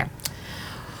 Yeah.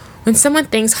 When someone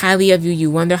thinks highly of you, you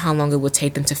wonder how long it will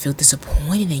take them to feel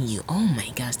disappointed in you. Oh my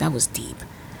gosh, that was deep.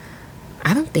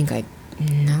 I don't think I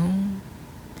know.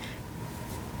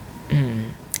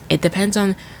 It depends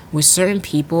on with certain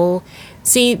people.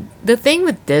 See, the thing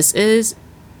with this is,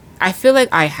 I feel like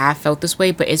I have felt this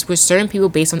way, but it's with certain people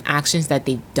based on actions that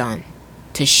they've done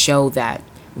to show that,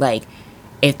 like,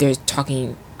 if they're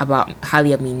talking about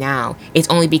highly of me now, it's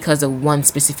only because of one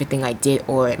specific thing I did,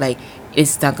 or like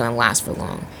it's not gonna last for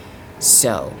long.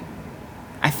 So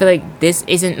I feel like this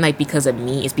isn't like because of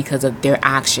me, it's because of their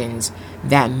actions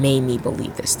that made me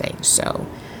believe this thing. So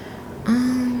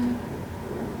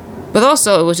but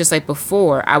also, it was just like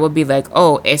before, I would be like,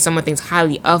 oh, if someone thinks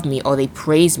highly of me or they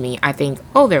praise me, I think,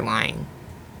 oh, they're lying.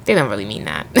 They don't really mean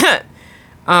that.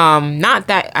 Not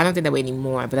that, I don't think that way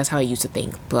anymore, but that's how I used to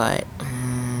think. But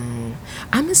I'm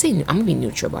gonna be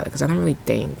neutral about it, because I don't really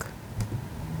think.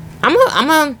 I'm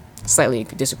gonna slightly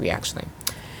disagree, actually.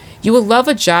 You will love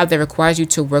a job that requires you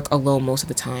to work alone most of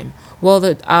the time. Well,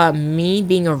 me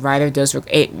being a writer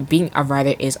being a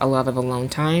writer is a lot of alone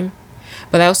time.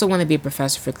 But I also want to be a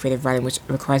professor for creative writing, which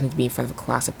requires me to be in front of a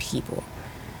class of people.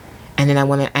 And then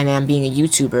I'm being a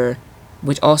YouTuber,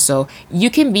 which also, you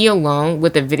can be alone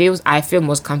with the videos. I feel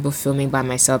most comfortable filming by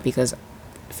myself because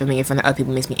filming in front of other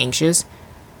people makes me anxious.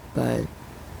 But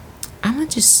I'm gonna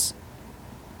just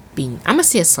I'm gonna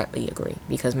say I slightly agree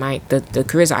because the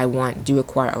careers I want do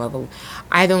require a level.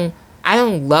 I don't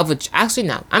love actually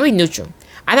no. I'm being neutral.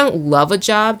 I don't love a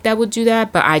job that would do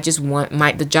that, but I just want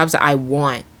the jobs that I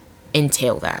want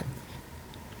entail that.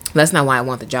 That's not why I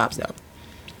want the jobs though.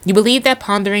 You believe that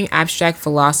pondering abstract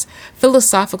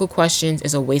philosophical questions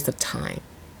is a waste of time.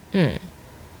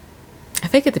 I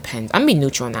think it depends. I'm being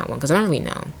neutral on that one because I don't really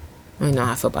know. I don't really know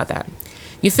how I feel about that.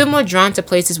 You feel more drawn to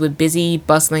places with busy,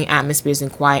 bustling atmospheres than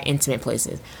quiet, intimate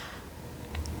places.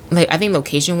 Like, I think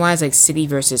location-wise, like city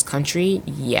versus country,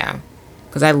 yeah.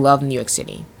 Because I love New York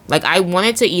City. Like, I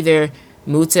wanted to either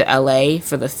move to LA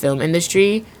for the film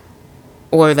industry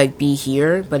or, like, be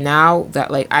here. But now that,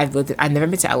 like, I've never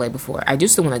been to LA before. I do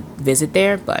still want to visit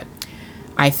there, but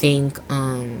I think,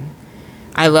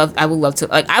 I would love to,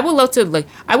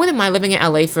 I wouldn't mind living in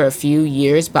LA for a few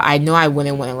years, but I know I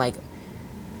wouldn't want to, like,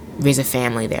 raise a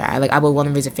family there. I would want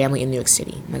to raise a family in New York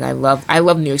City. Like, I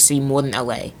love New York City more than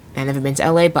LA. I've never been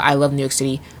to LA, but I love New York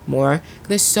City more.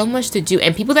 There's so much to do.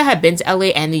 And people that have been to LA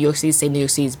and New York City say New York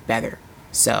City is better.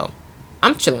 So,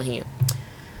 I'm chilling here.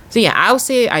 So, yeah, I would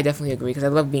say I definitely agree because I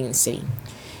love being in the city.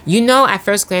 You know at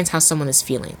first glance how someone is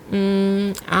feeling.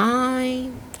 I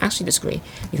actually disagree.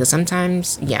 Because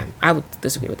sometimes, yeah, I would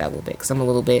disagree with that a little bit. Because I'm a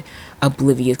little bit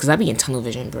oblivious. Because I be in tunnel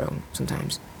vision, bro,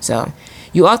 sometimes. So,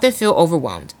 you often feel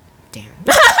overwhelmed. Damn.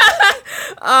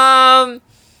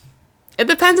 It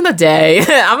depends on the day.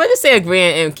 I'm gonna just say agree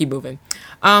and keep moving.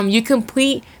 You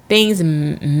complete things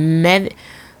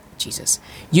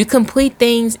You complete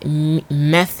things oh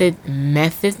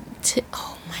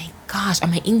my gosh,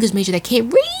 I'm an English major that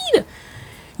can't read.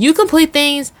 You complete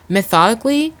things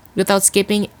methodically without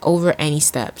skipping over any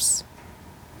steps.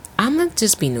 I'm gonna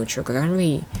just be neutral because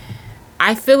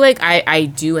I feel like I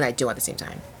do and I do at the same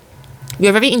time.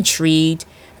 You're very intrigued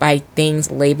by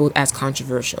things labeled as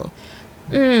controversial.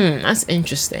 That's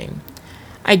interesting.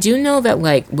 I do know that,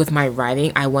 like, with my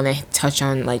writing, I want to touch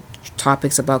on, like,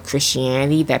 topics about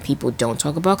Christianity that people don't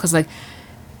talk about. Because, like,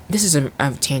 this is a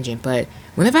tangent, but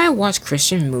whenever I watch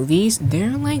Christian movies,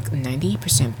 they're, like,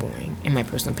 90% boring, in my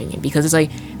personal opinion. Because it's,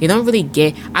 like, I don't relate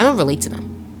to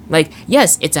them. Like,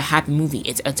 yes, it's a happy movie.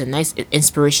 It's a nice,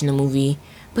 inspirational movie.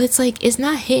 But it's, like, it's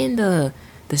not hitting the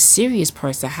serious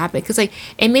parts that happen, because like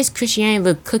it makes Christianity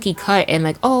look cookie cut and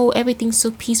like, oh, everything's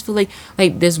so peaceful. Like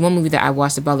there's one movie that I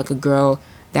watched about like a girl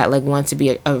that like wanted to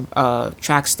be a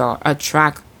track star,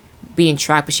 being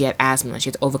track, but she had asthma. She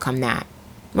had to overcome that.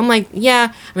 I'm like,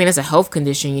 yeah, I mean, that's a health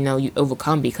condition, you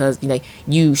overcome because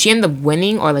she ended up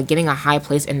winning or like getting a high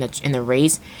place in the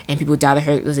race, and people doubted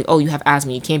her. It was like, oh, you have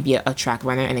asthma, you can't be a track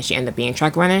runner, and then she ended up being a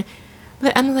track runner.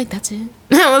 But I'm like, that's it.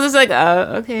 I was just like,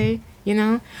 okay.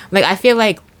 Like I feel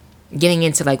like getting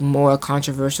into like more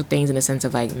controversial things in the sense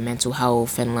of like mental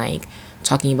health and like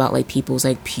talking about like people's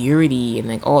like purity and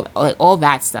like all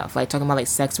that stuff, like talking about like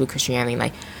sex with Christianity,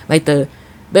 like the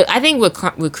I think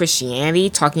with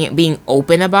Christianity, being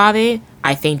open about it,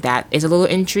 I think that is a little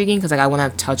intriguing because like I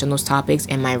want to touch on those topics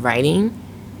in my writing,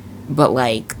 but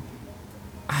like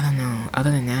I don't know. Other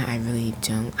than that, I really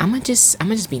don't. I'm gonna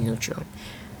just be neutral.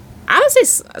 I would say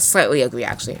slightly agree,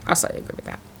 actually. I'll slightly agree with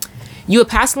that. You would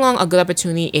pass along a good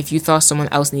opportunity if you thought someone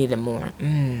else needed it more.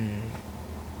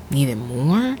 Needed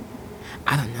more?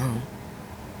 I don't know.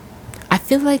 I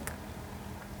feel like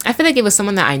if it was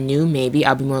someone that I knew, maybe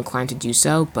I'll be more inclined to do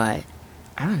so, but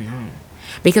I don't know.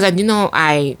 Because I do know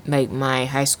my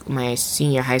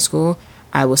senior high school,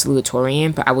 I was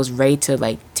salutatorian, but I was ready to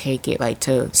like take it, like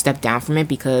to step down from it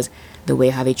because the way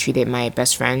how they treated my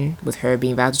best friend with her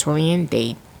being valedictorian,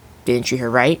 they didn't treat her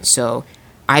right. So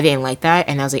I didn't like that,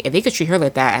 and I was like, if they could treat her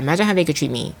like that, imagine how they could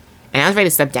treat me. And I was ready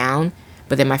to step down,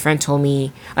 but then my friend told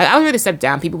me, like, I was ready to step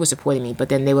down. People were supporting me, but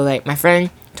then they were like, my friend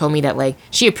told me that like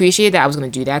she appreciated that I was gonna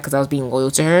do that because I was being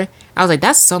loyal to her. I was like,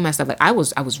 that's so messed up. Like I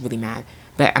was really mad,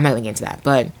 but I'm not gonna get into that.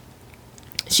 But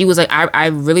she was like, I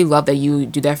really love that you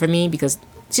do that for me because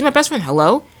she's my best friend.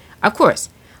 Hello, of course.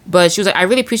 But she was like, I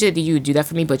really appreciate that you do that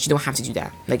for me, but you don't have to do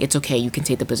that. Like, it's okay. You can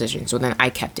take the position. So then I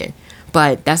kept it.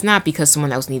 But that's not because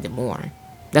someone else needed more.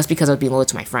 That's because I was being loyal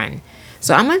to my friend.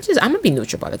 So I'm gonna be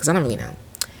neutral about it because I don't really know.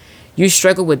 You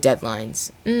struggle with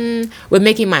deadlines. With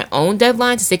making my own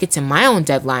deadline, to stick it to my own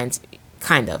deadlines,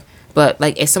 kind of. But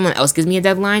like if someone else gives me a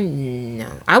deadline,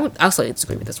 no. I'll slightly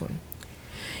disagree with this one.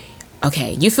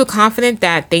 Okay, you feel confident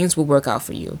that things will work out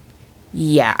for you.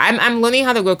 Yeah, I'm learning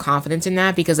how to grow confidence in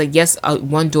that because like yes,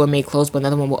 one door may close, but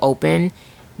another one will open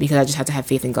because I just have to have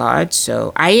faith in God.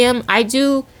 So I am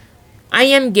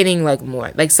getting like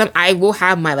more like I will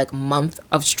have my like month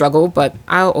of struggle, but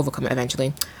I'll overcome it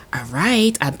eventually. All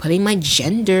right, I'm putting my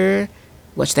gender.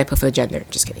 What should I put for the gender?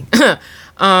 Just kidding.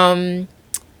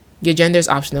 Your gender is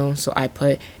optional, so I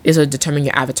put this will determine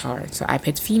your avatar. So I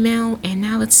picked female, and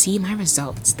now let's see my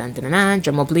results. Dun dun dun dun.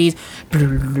 Drum roll, please.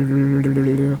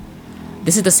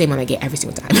 This is the same one I get every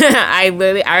single time.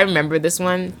 I remember this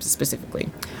one specifically.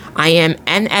 I am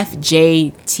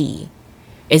NFJT.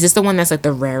 Is this the one that's like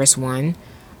the rarest one?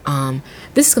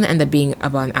 This is gonna end up being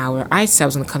about an hour. I said I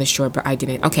was gonna cut it short, but I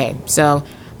didn't. Okay, so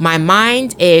my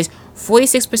mind is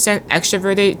 46%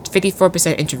 extroverted,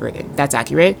 54% introverted. That's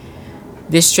accurate.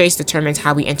 This trait determines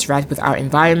how we interact with our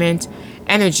environment.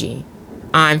 Energy.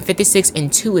 I'm 56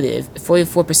 intuitive,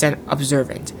 44%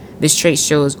 observant. This trait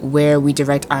shows where we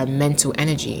direct our mental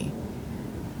energy.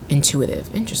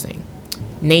 Intuitive. Interesting.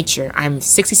 Nature. I'm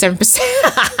 67%.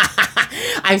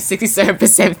 I'm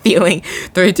 67% feeling,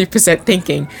 33%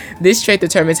 thinking. This trait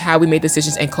determines how we make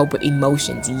decisions and cope with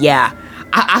emotions. Yeah.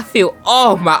 I feel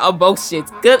all my emotions,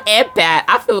 good and bad.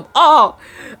 I feel them all.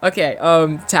 Okay,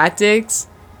 tactics,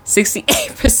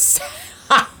 68%.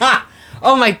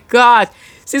 Oh my god.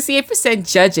 68%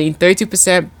 judging,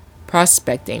 32%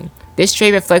 prospecting. This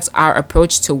trait reflects our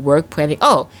approach to work planning.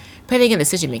 Oh, planning and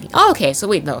decision making. Oh, okay, so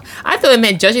wait, no. I thought it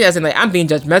meant judging as in like I'm being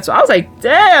judgmental. I was like,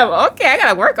 damn, okay, I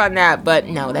gotta work on that. But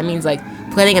no, that means like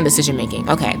planning and decision making.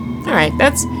 Okay, all right,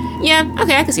 that's, yeah,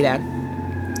 okay, I can see that.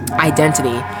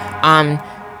 Identity.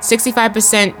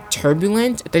 65%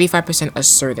 turbulent, 35%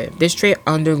 assertive. This trait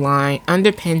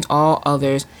underpins all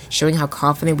others, showing how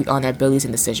confident we are in our abilities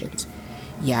and decisions.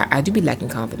 Yeah, I do be lacking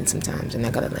confidence sometimes, and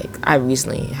I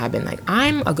recently have been like,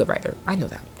 I'm a good writer. I know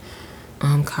that.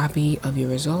 Copy of your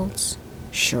results.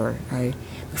 Sure.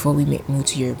 Before we move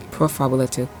to your profile, we'd like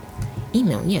to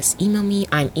email. Yes, email me.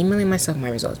 I'm emailing myself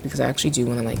my results because I actually do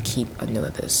want to keep a note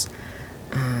of this.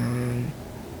 10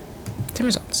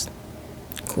 results.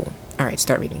 Cool. All right,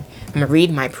 start reading. I'm gonna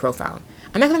read my profile.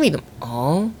 I'm not gonna read them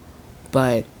all,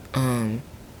 but I'm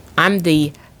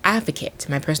the advocate.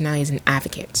 My personality is an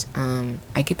advocate.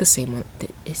 I get the same one.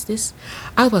 Is this?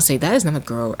 I was about to say that is not a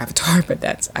girl avatar, but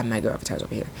that's my girl avatars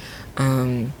over here.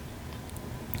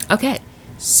 Okay,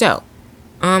 so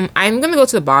I'm gonna go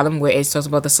to the bottom where it talks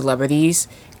about the celebrities,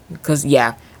 because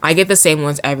yeah, I get the same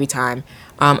ones every time.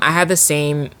 I have the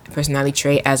same personality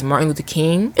trait as Martin Luther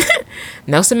King,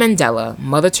 Nelson Mandela,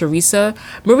 Mother Teresa,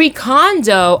 Marie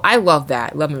Kondo. I love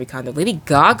that. Love Marie Kondo. Lady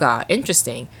Gaga.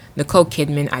 Interesting. Nicole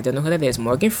Kidman. I don't know who that is.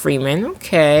 Morgan Freeman.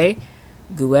 Okay.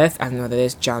 Gueth. I don't know who that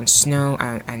is. Jon Snow.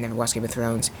 I never watched Game of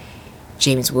Thrones.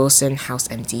 James Wilson. House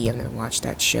MD. I've never watched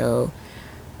that show.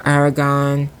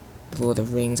 Aragon. Lord of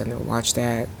the Rings. I've never watched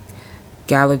that.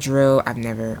 Galadriel.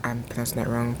 I'm pronouncing that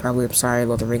wrong. Probably. I'm sorry.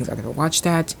 Lord of the Rings. I've never watched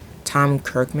that. Tom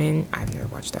Kirkman. I've never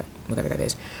watched that. Whatever that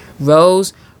is.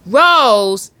 Rose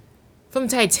from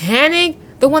Titanic,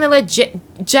 the one that let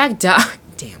Jack die.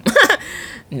 Damn.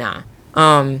 Nah.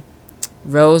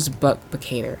 Rose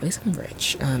Buccator. At least I'm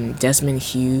rich. Desmond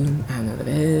Hugh. I don't know what that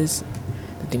is.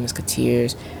 The Three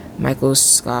Musketeers. Michael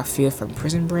Scofield from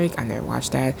Prison Break. I never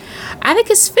watched that.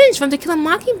 Atticus Finch from To Kill a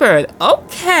Mockingbird.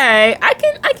 Okay, I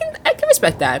can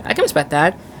respect that. I can respect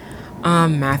that.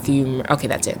 Matthew. Okay,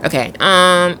 that's it. Okay.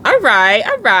 All right.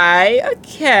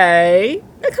 Okay.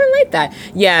 I kind of like that.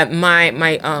 Yeah,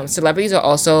 my celebrities are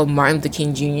also Martin Luther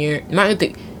King Jr. Well, it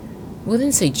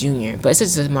didn't say Jr., but it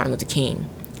says Martin Luther King.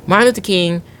 Martin Luther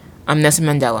King, Nelson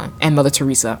Mandela, and Mother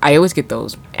Teresa. I always get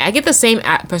those. I get the same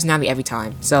personality every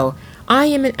time. So I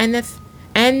am an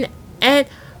INFJT.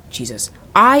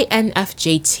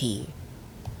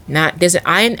 There's an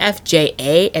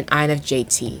INFJA and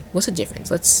INFJT. What's the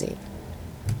difference? Let's see.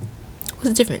 What's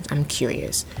the difference? I'm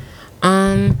curious.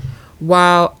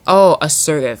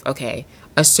 Assertive. Okay.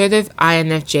 Assertive,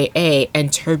 INFJA,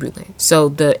 and turbulent. So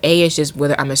the A is just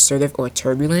whether I'm assertive or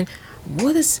turbulent.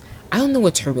 I don't know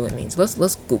what turbulent means.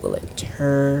 Let's Google it.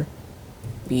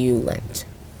 Turbulent.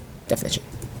 Definition.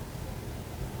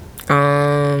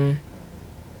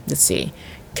 Let's see.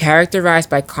 Characterized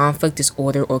by conflict,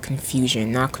 disorder, or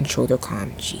confusion, not controlled or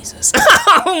calm. Jesus.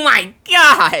 Oh my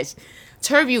gosh.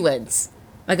 Turbulence.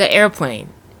 Like an airplane.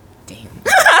 Damn.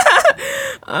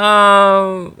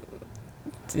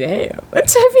 Damn. A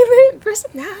turbulent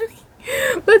personality.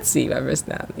 Let's see my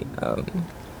personality.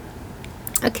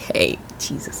 Okay.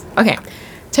 Jesus. Okay.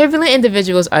 Turbulent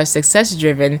individuals are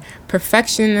success-driven,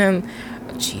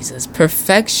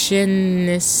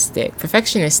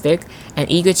 perfectionistic,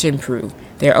 and eager to improve.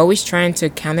 They're always trying to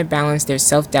counterbalance their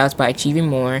self-doubts by achieving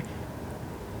more.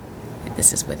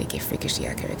 This is where they get freakishly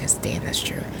accurate, because damn, that's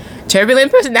true.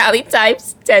 Turbulent personality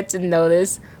types tend to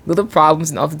notice little problems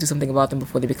and often do something about them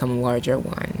before they become larger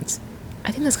ones.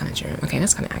 I think that's kind of true. Okay,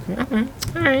 that's kind of accurate. Okay.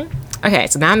 All right. Okay,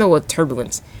 so now I know what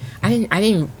turbulence. I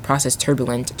didn't process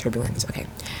turbulence. Okay,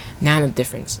 now I know the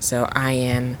difference. So I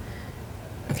am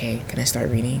Okay, can I start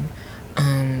reading?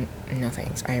 No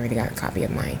thanks. I already got a copy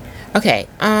of mine. Okay.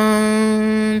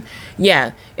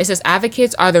 Yeah. It says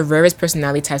advocates are the rarest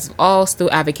personality types of all. Still,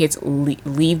 advocates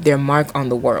leave their mark on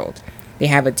the world. They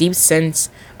have a deep sense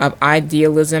of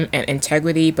idealism and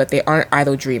integrity, but they aren't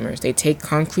idle dreamers. They take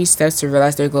concrete steps to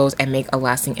realize their goals and make a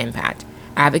lasting impact.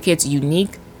 Advocates'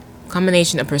 unique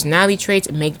combination of personality traits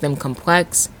make them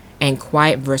complex and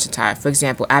quite versatile. For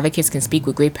example, advocates can speak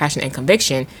with great passion and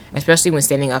conviction, especially when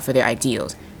standing up for their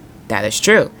ideals. That is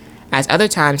true. At other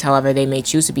times, however, they may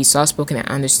choose to be soft-spoken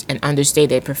and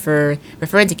understated, preferring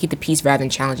to keep the peace rather than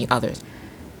challenging others.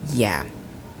 Yeah,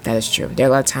 that is true. There are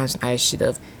a lot of times I should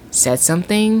have said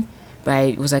something, but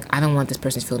I was like, I don't want this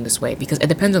person feeling this way, because it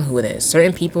depends on who it is.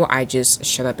 Certain people, I just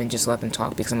shut up and just let them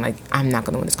talk, because I'm like, I'm not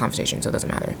going to win this conversation, so it doesn't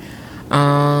matter.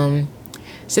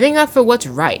 Sitting up for what's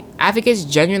right. Advocates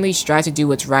genuinely strive to do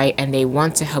what's right, and they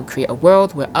want to help create a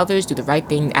world where others do the right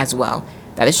thing as well.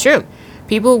 That is true.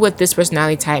 People with this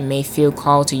personality type may feel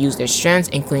called to use their strengths,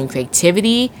 including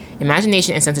creativity,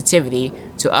 imagination, and sensitivity,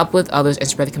 to uplift others and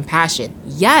spread compassion.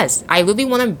 Yes, I really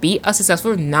want to be a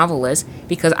successful novelist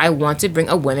because I want to bring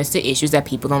awareness to issues that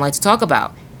people don't like to talk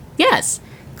about. Yes,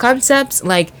 concepts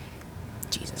like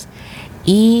Jesus.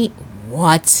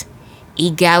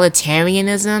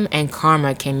 Egalitarianism and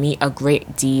karma can mean a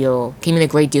great deal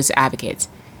to advocates.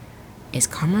 Is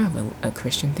karma a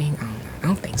Christian thing? I don't know. I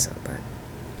don't think so, but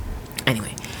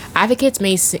anyway, advocates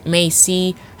may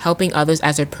see helping others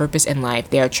as their purpose in life.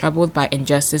 They are troubled by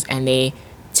injustice, and they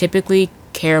typically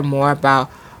care more about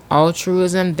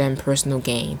altruism than personal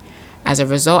gain. As a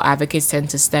result, advocates tend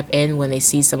to step in when they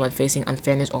see someone facing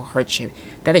unfairness or hardship.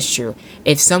 That is true.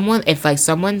 If someone's like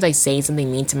saying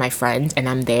something mean to my friend and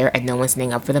I'm there and no one's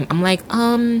standing up for them, I'm like,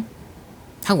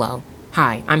 hello,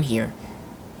 hi, I'm here.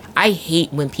 I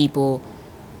hate when people,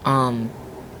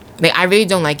 like, I really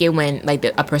don't like it when, like,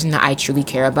 a person that I truly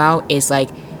care about is,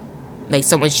 like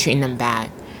someone's treating them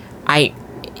bad.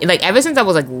 Ever since I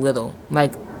was, like, little,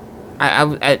 like,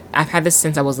 I've had this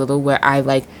since I was little where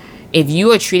if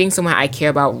you are treating someone I care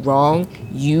about wrong,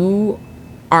 you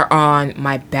are on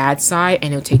my bad side,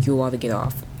 and it'll take you a while to get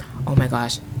off. Oh, my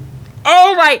gosh.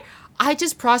 Oh, my. I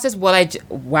just processed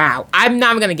wow. I'm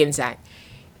not going to get into that.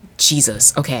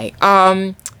 Jesus. Okay.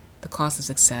 The cost of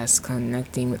success,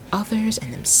 connecting with others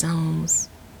and themselves.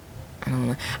 I don't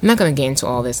know. I'm not going to get into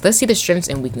all this. Let's see the strengths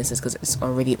and weaknesses, because it's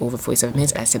already over 47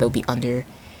 minutes. I said it'll be under,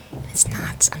 and it's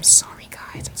not. I'm sorry,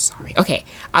 guys. I'm sorry. Okay.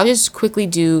 I'll just quickly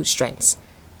do strengths.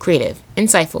 Creative,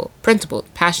 insightful,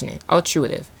 principled, passionate,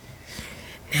 altruitive.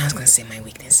 Now I was going to say my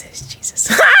weaknesses. Jesus.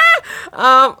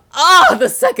 The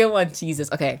second one.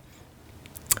 Jesus. Okay.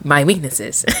 My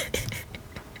weaknesses.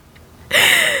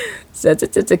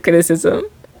 Sensitive to criticism.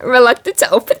 Reluctant to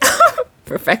open up,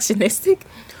 perfectionistic,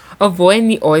 avoiding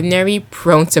the ordinary,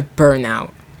 prone to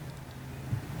burnout.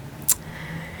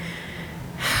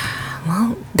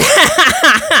 Well,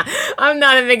 I'm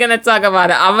not even gonna talk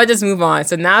about it. I'm gonna just move on.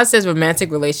 So now it says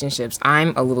romantic relationships.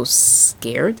 I'm a little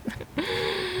scared.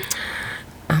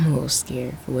 I'm a little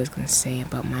scared for what it's gonna say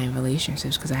about my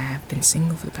relationships, because I have been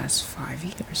single for the past 5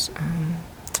 years.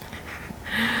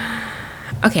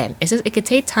 Okay, it says it could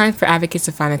take time for advocates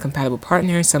to find a compatible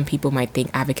partner. Some people might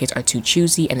think advocates are too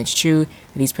choosy, and it's true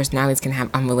that these personalities can have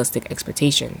unrealistic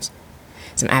expectations.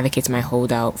 Some advocates might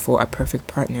hold out for a perfect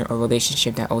partner or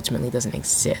relationship that ultimately doesn't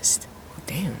exist. Oh,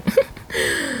 damn.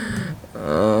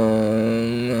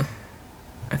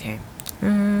 Okay.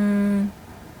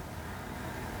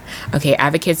 Okay,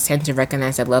 advocates tend to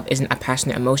recognize that love isn't a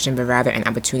passionate emotion, but rather an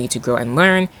opportunity to grow and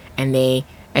learn, and they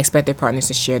expect their partners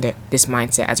to share this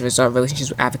mindset. As a result, relationships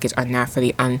with advocates are not for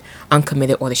the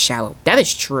uncommitted or the shallow. That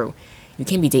is true. You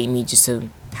can't be dating me just to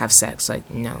have sex.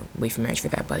 Like, no, wait for marriage for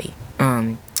that, buddy.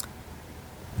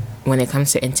 When it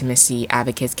comes to intimacy,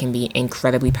 advocates can be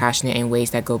incredibly passionate in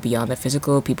ways that go beyond the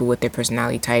physical. People with their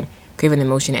personality type crave an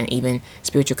emotion and even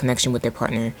spiritual connection with their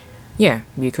partner. Yeah,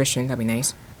 be a Christian, that'd be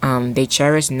nice. They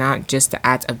cherish not just the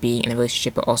act of being in a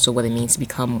relationship, but also what it means to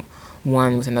become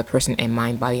one with another person in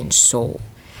mind, body, and soul.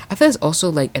 I feel it's also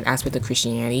like an aspect of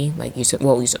Christianity. Like, you're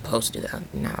supposed to do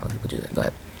that. Not a lot of people do that,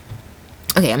 but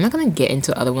okay, I'm not gonna get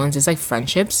into other ones. It's like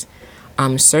friendships.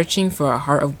 Searching for a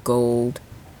heart of gold.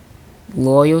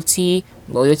 Loyalty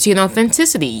and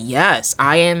authenticity. Yes,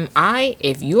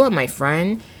 if you are my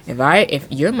friend, if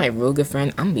you're my real good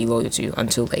friend, I'm gonna be loyal to you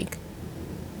until, like,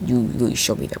 you really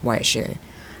show me that why I shouldn't.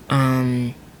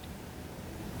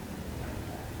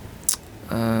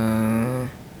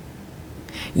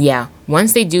 Yeah,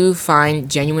 once they do find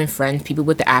genuine friends, people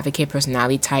with the advocate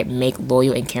personality type make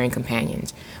loyal and caring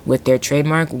companions. With their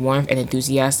trademark warmth and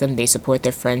enthusiasm, they support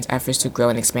their friends' efforts to grow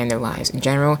and expand their lives. In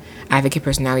general, advocate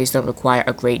personalities don't require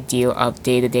a great deal of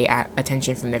day-to-day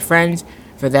attention from their friends.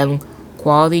 For them,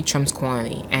 quality trumps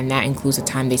quantity, and that includes the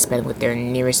time they spend with their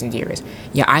nearest and dearest.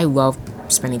 Yeah, I love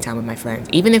spending time with my friends.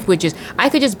 Even if I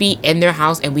could just be in their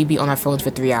house and we'd be on our phones for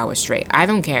 3 hours straight. I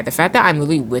don't care. The fact that I'm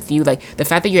literally with you, like, the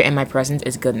fact that you're in my presence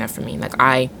is good enough for me. Like,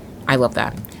 I love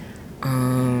that.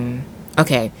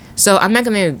 Okay, so I'm not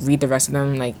gonna read the rest of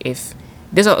them. Like, if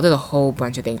there's a whole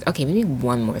bunch of things. Okay, maybe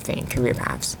one more thing. Career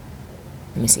paths.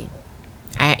 Let me see.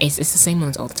 It's the same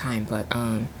ones all the time, but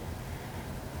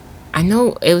I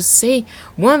know it was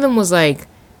one of them was like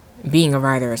being a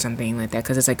writer or something like that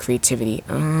because it's like creativity.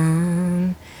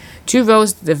 Two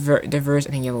roads diverse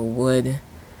and yellow wood.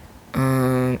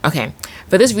 Okay.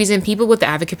 For this reason, people with the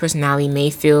advocate personality may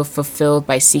feel fulfilled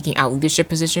by seeking out leadership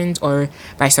positions or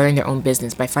by starting their own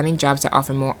business. By finding jobs that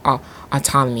offer more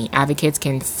autonomy, advocates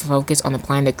can focus on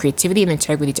applying their creativity and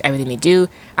integrity to everything they do.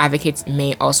 Advocates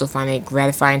may also find it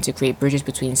gratifying to create bridges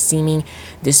between seeming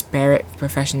disparate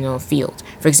professional fields.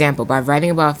 For example, by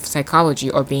writing about psychology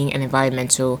or being an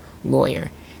environmental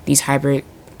lawyer. These hybrid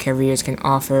careers can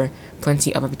offer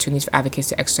plenty of opportunities for advocates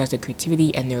to exercise their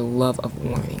creativity and their love of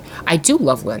learning. I do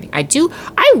love learning.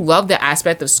 I love the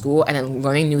aspect of school and then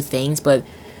learning new things, but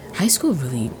high school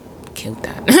really killed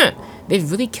that. They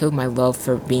really killed my love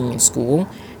for being in school,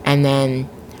 and then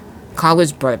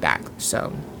college brought it back.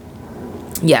 So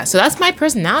yeah, so that's my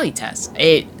personality test.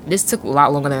 This took a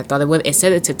lot longer than I thought it would. It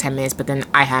said it took 10 minutes, but then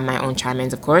I had my own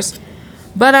chime-ins, of course.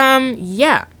 But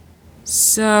yeah.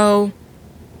 So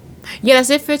yeah, that's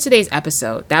it for today's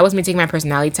episode. That was me taking my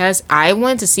personality test. I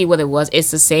wanted to see what it was. It's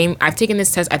the same. I've taken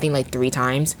this test, I think, like 3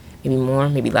 times. Maybe more,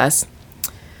 maybe less.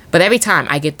 But every time,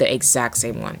 I get the exact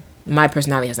same one. My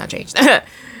personality has not changed. Like,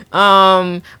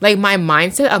 my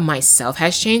mindset of myself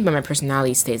has changed, but my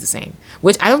personality stays the same.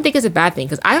 Which I don't think is a bad thing,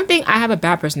 because I don't think I have a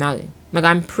bad personality. Like,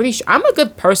 I'm pretty sure I'm a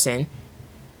good person.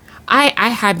 I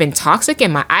have been toxic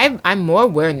in I'm more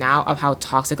aware now of how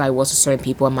toxic I was to certain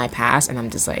people in my past, and I'm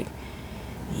just like,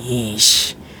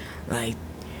 yeesh, like,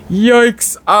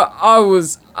 yikes. I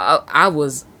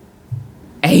was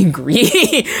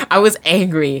angry. I was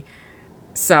angry.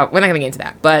 So we're not gonna get into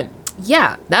that, but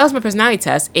yeah, that was my personality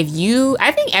test.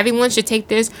 I think everyone should take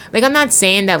this. Like, I'm not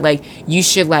saying that like you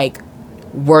should like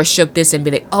worship this and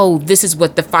be like, oh, this is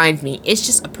what defines me. It's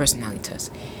just a personality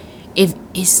test. If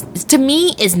it's, to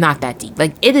me, it's not that deep.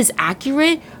 Like, it is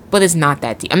accurate, but it's not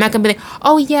that deep. I'm not gonna be like,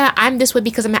 oh yeah, I'm this way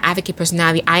because I'm an advocate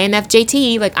personality,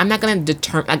 INFJT. Like, I'm not gonna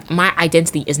determine, like, my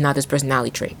identity is not this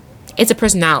personality trait. It's a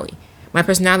personality. My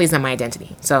personality is not my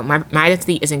identity. So my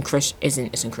identity is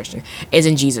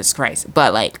in Jesus Christ.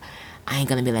 But like, I ain't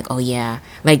gonna be like, oh yeah,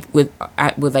 like with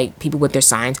like people with their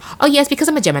signs. Oh yes, because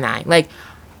I'm a Gemini. Like,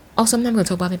 also, I'm not gonna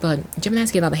talk about it, but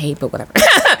Geminis get a lot of hate, but whatever.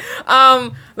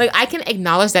 Like, I can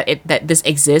acknowledge that this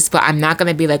exists, but I'm not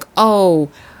gonna be like, oh,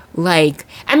 like,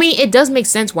 I mean, it does make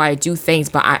sense why I do things,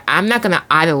 but I'm not gonna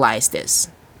idolize this.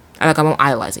 Like, I won't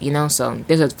idolize it, you know? So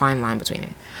there's a fine line between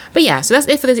it. But yeah, so that's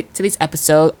it for today's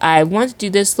episode. I wanted to do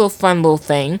this little fun little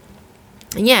thing.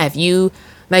 And yeah, if you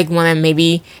like wanna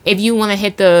if you wanna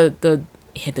hit the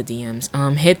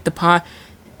DMs, hit the pod.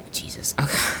 Jesus,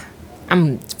 okay.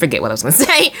 Forget what I was gonna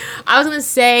say. I was gonna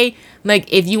say,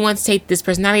 like, if you want to take this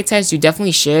personality test, you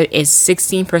definitely should. It's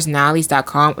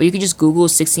 16personalities.com, or you can just Google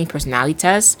 16 personality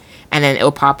tests, and then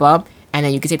it'll pop up, and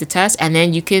then you can take the test, and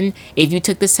then you can, if you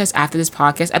took this test after this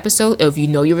podcast episode, if you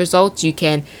know your results, you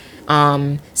can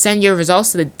send your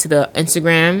results to the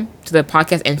Instagram, to the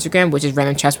podcast Instagram, which is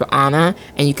Random Chats with Anna,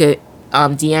 and you could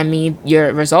DM me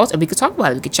your results and we could talk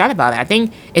about it. We could chat about it. I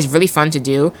think it's really fun to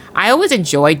do. I always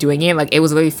enjoy doing it. Like, it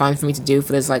was really fun for me to do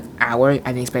for this like hour. I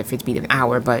didn't expect for it to be an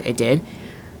hour, but it did.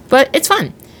 But it's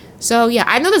fun. So yeah,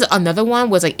 I know there's another one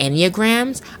was like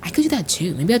Enneagrams. I could do that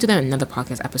too. Maybe I'll do that in another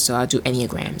podcast episode. I'll do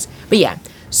Enneagrams. But yeah,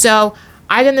 so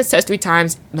I've done this test 3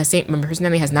 times. My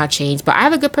personality has not changed, but I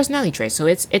have a good personality trait, so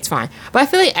it's fine. But I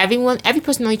feel like every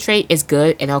personality trait is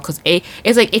good, you know, because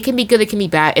it's like, it can be good, it can be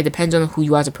bad. It depends on who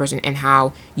you are as a person and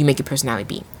how you make your personality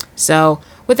be. So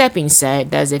with that being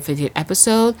said, that is it for the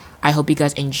episode. I hope you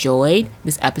guys enjoyed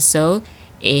this episode.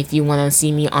 If you want to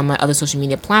see me on my other social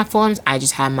media platforms, I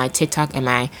just have my TikTok and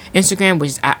my Instagram,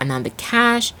 which is at Ananda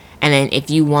Cash. And then if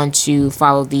you want to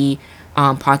follow the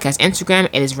podcast Instagram,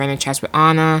 it is Random Chats with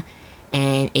Anna.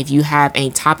 And if you have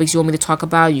any topics you want me to talk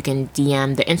about, you can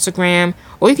DM the Instagram,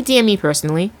 or you can DM me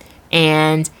personally.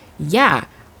 And yeah,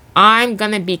 I'm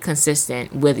gonna be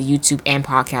consistent with YouTube and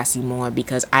podcasting more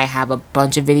because I have a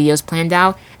bunch of videos planned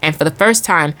out. And for the first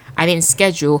time, I didn't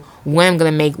schedule when I'm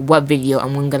gonna make what video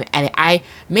and when I'm gonna edit. I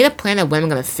made a plan of when I'm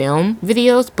gonna film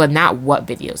videos, but not what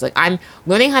videos. Like, I'm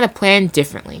learning how to plan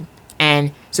differently.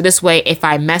 And so this way, if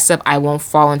I mess up, I won't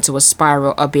fall into a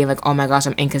spiral of being like, oh my gosh,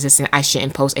 I'm inconsistent. I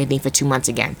shouldn't post anything for 2 months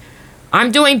again.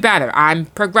 I'm doing better. I'm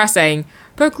progressing.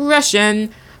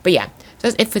 Progression. But yeah, so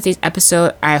that's it for today's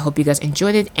episode. I hope you guys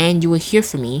enjoyed it, and you will hear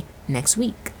from me next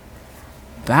week.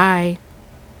 Bye.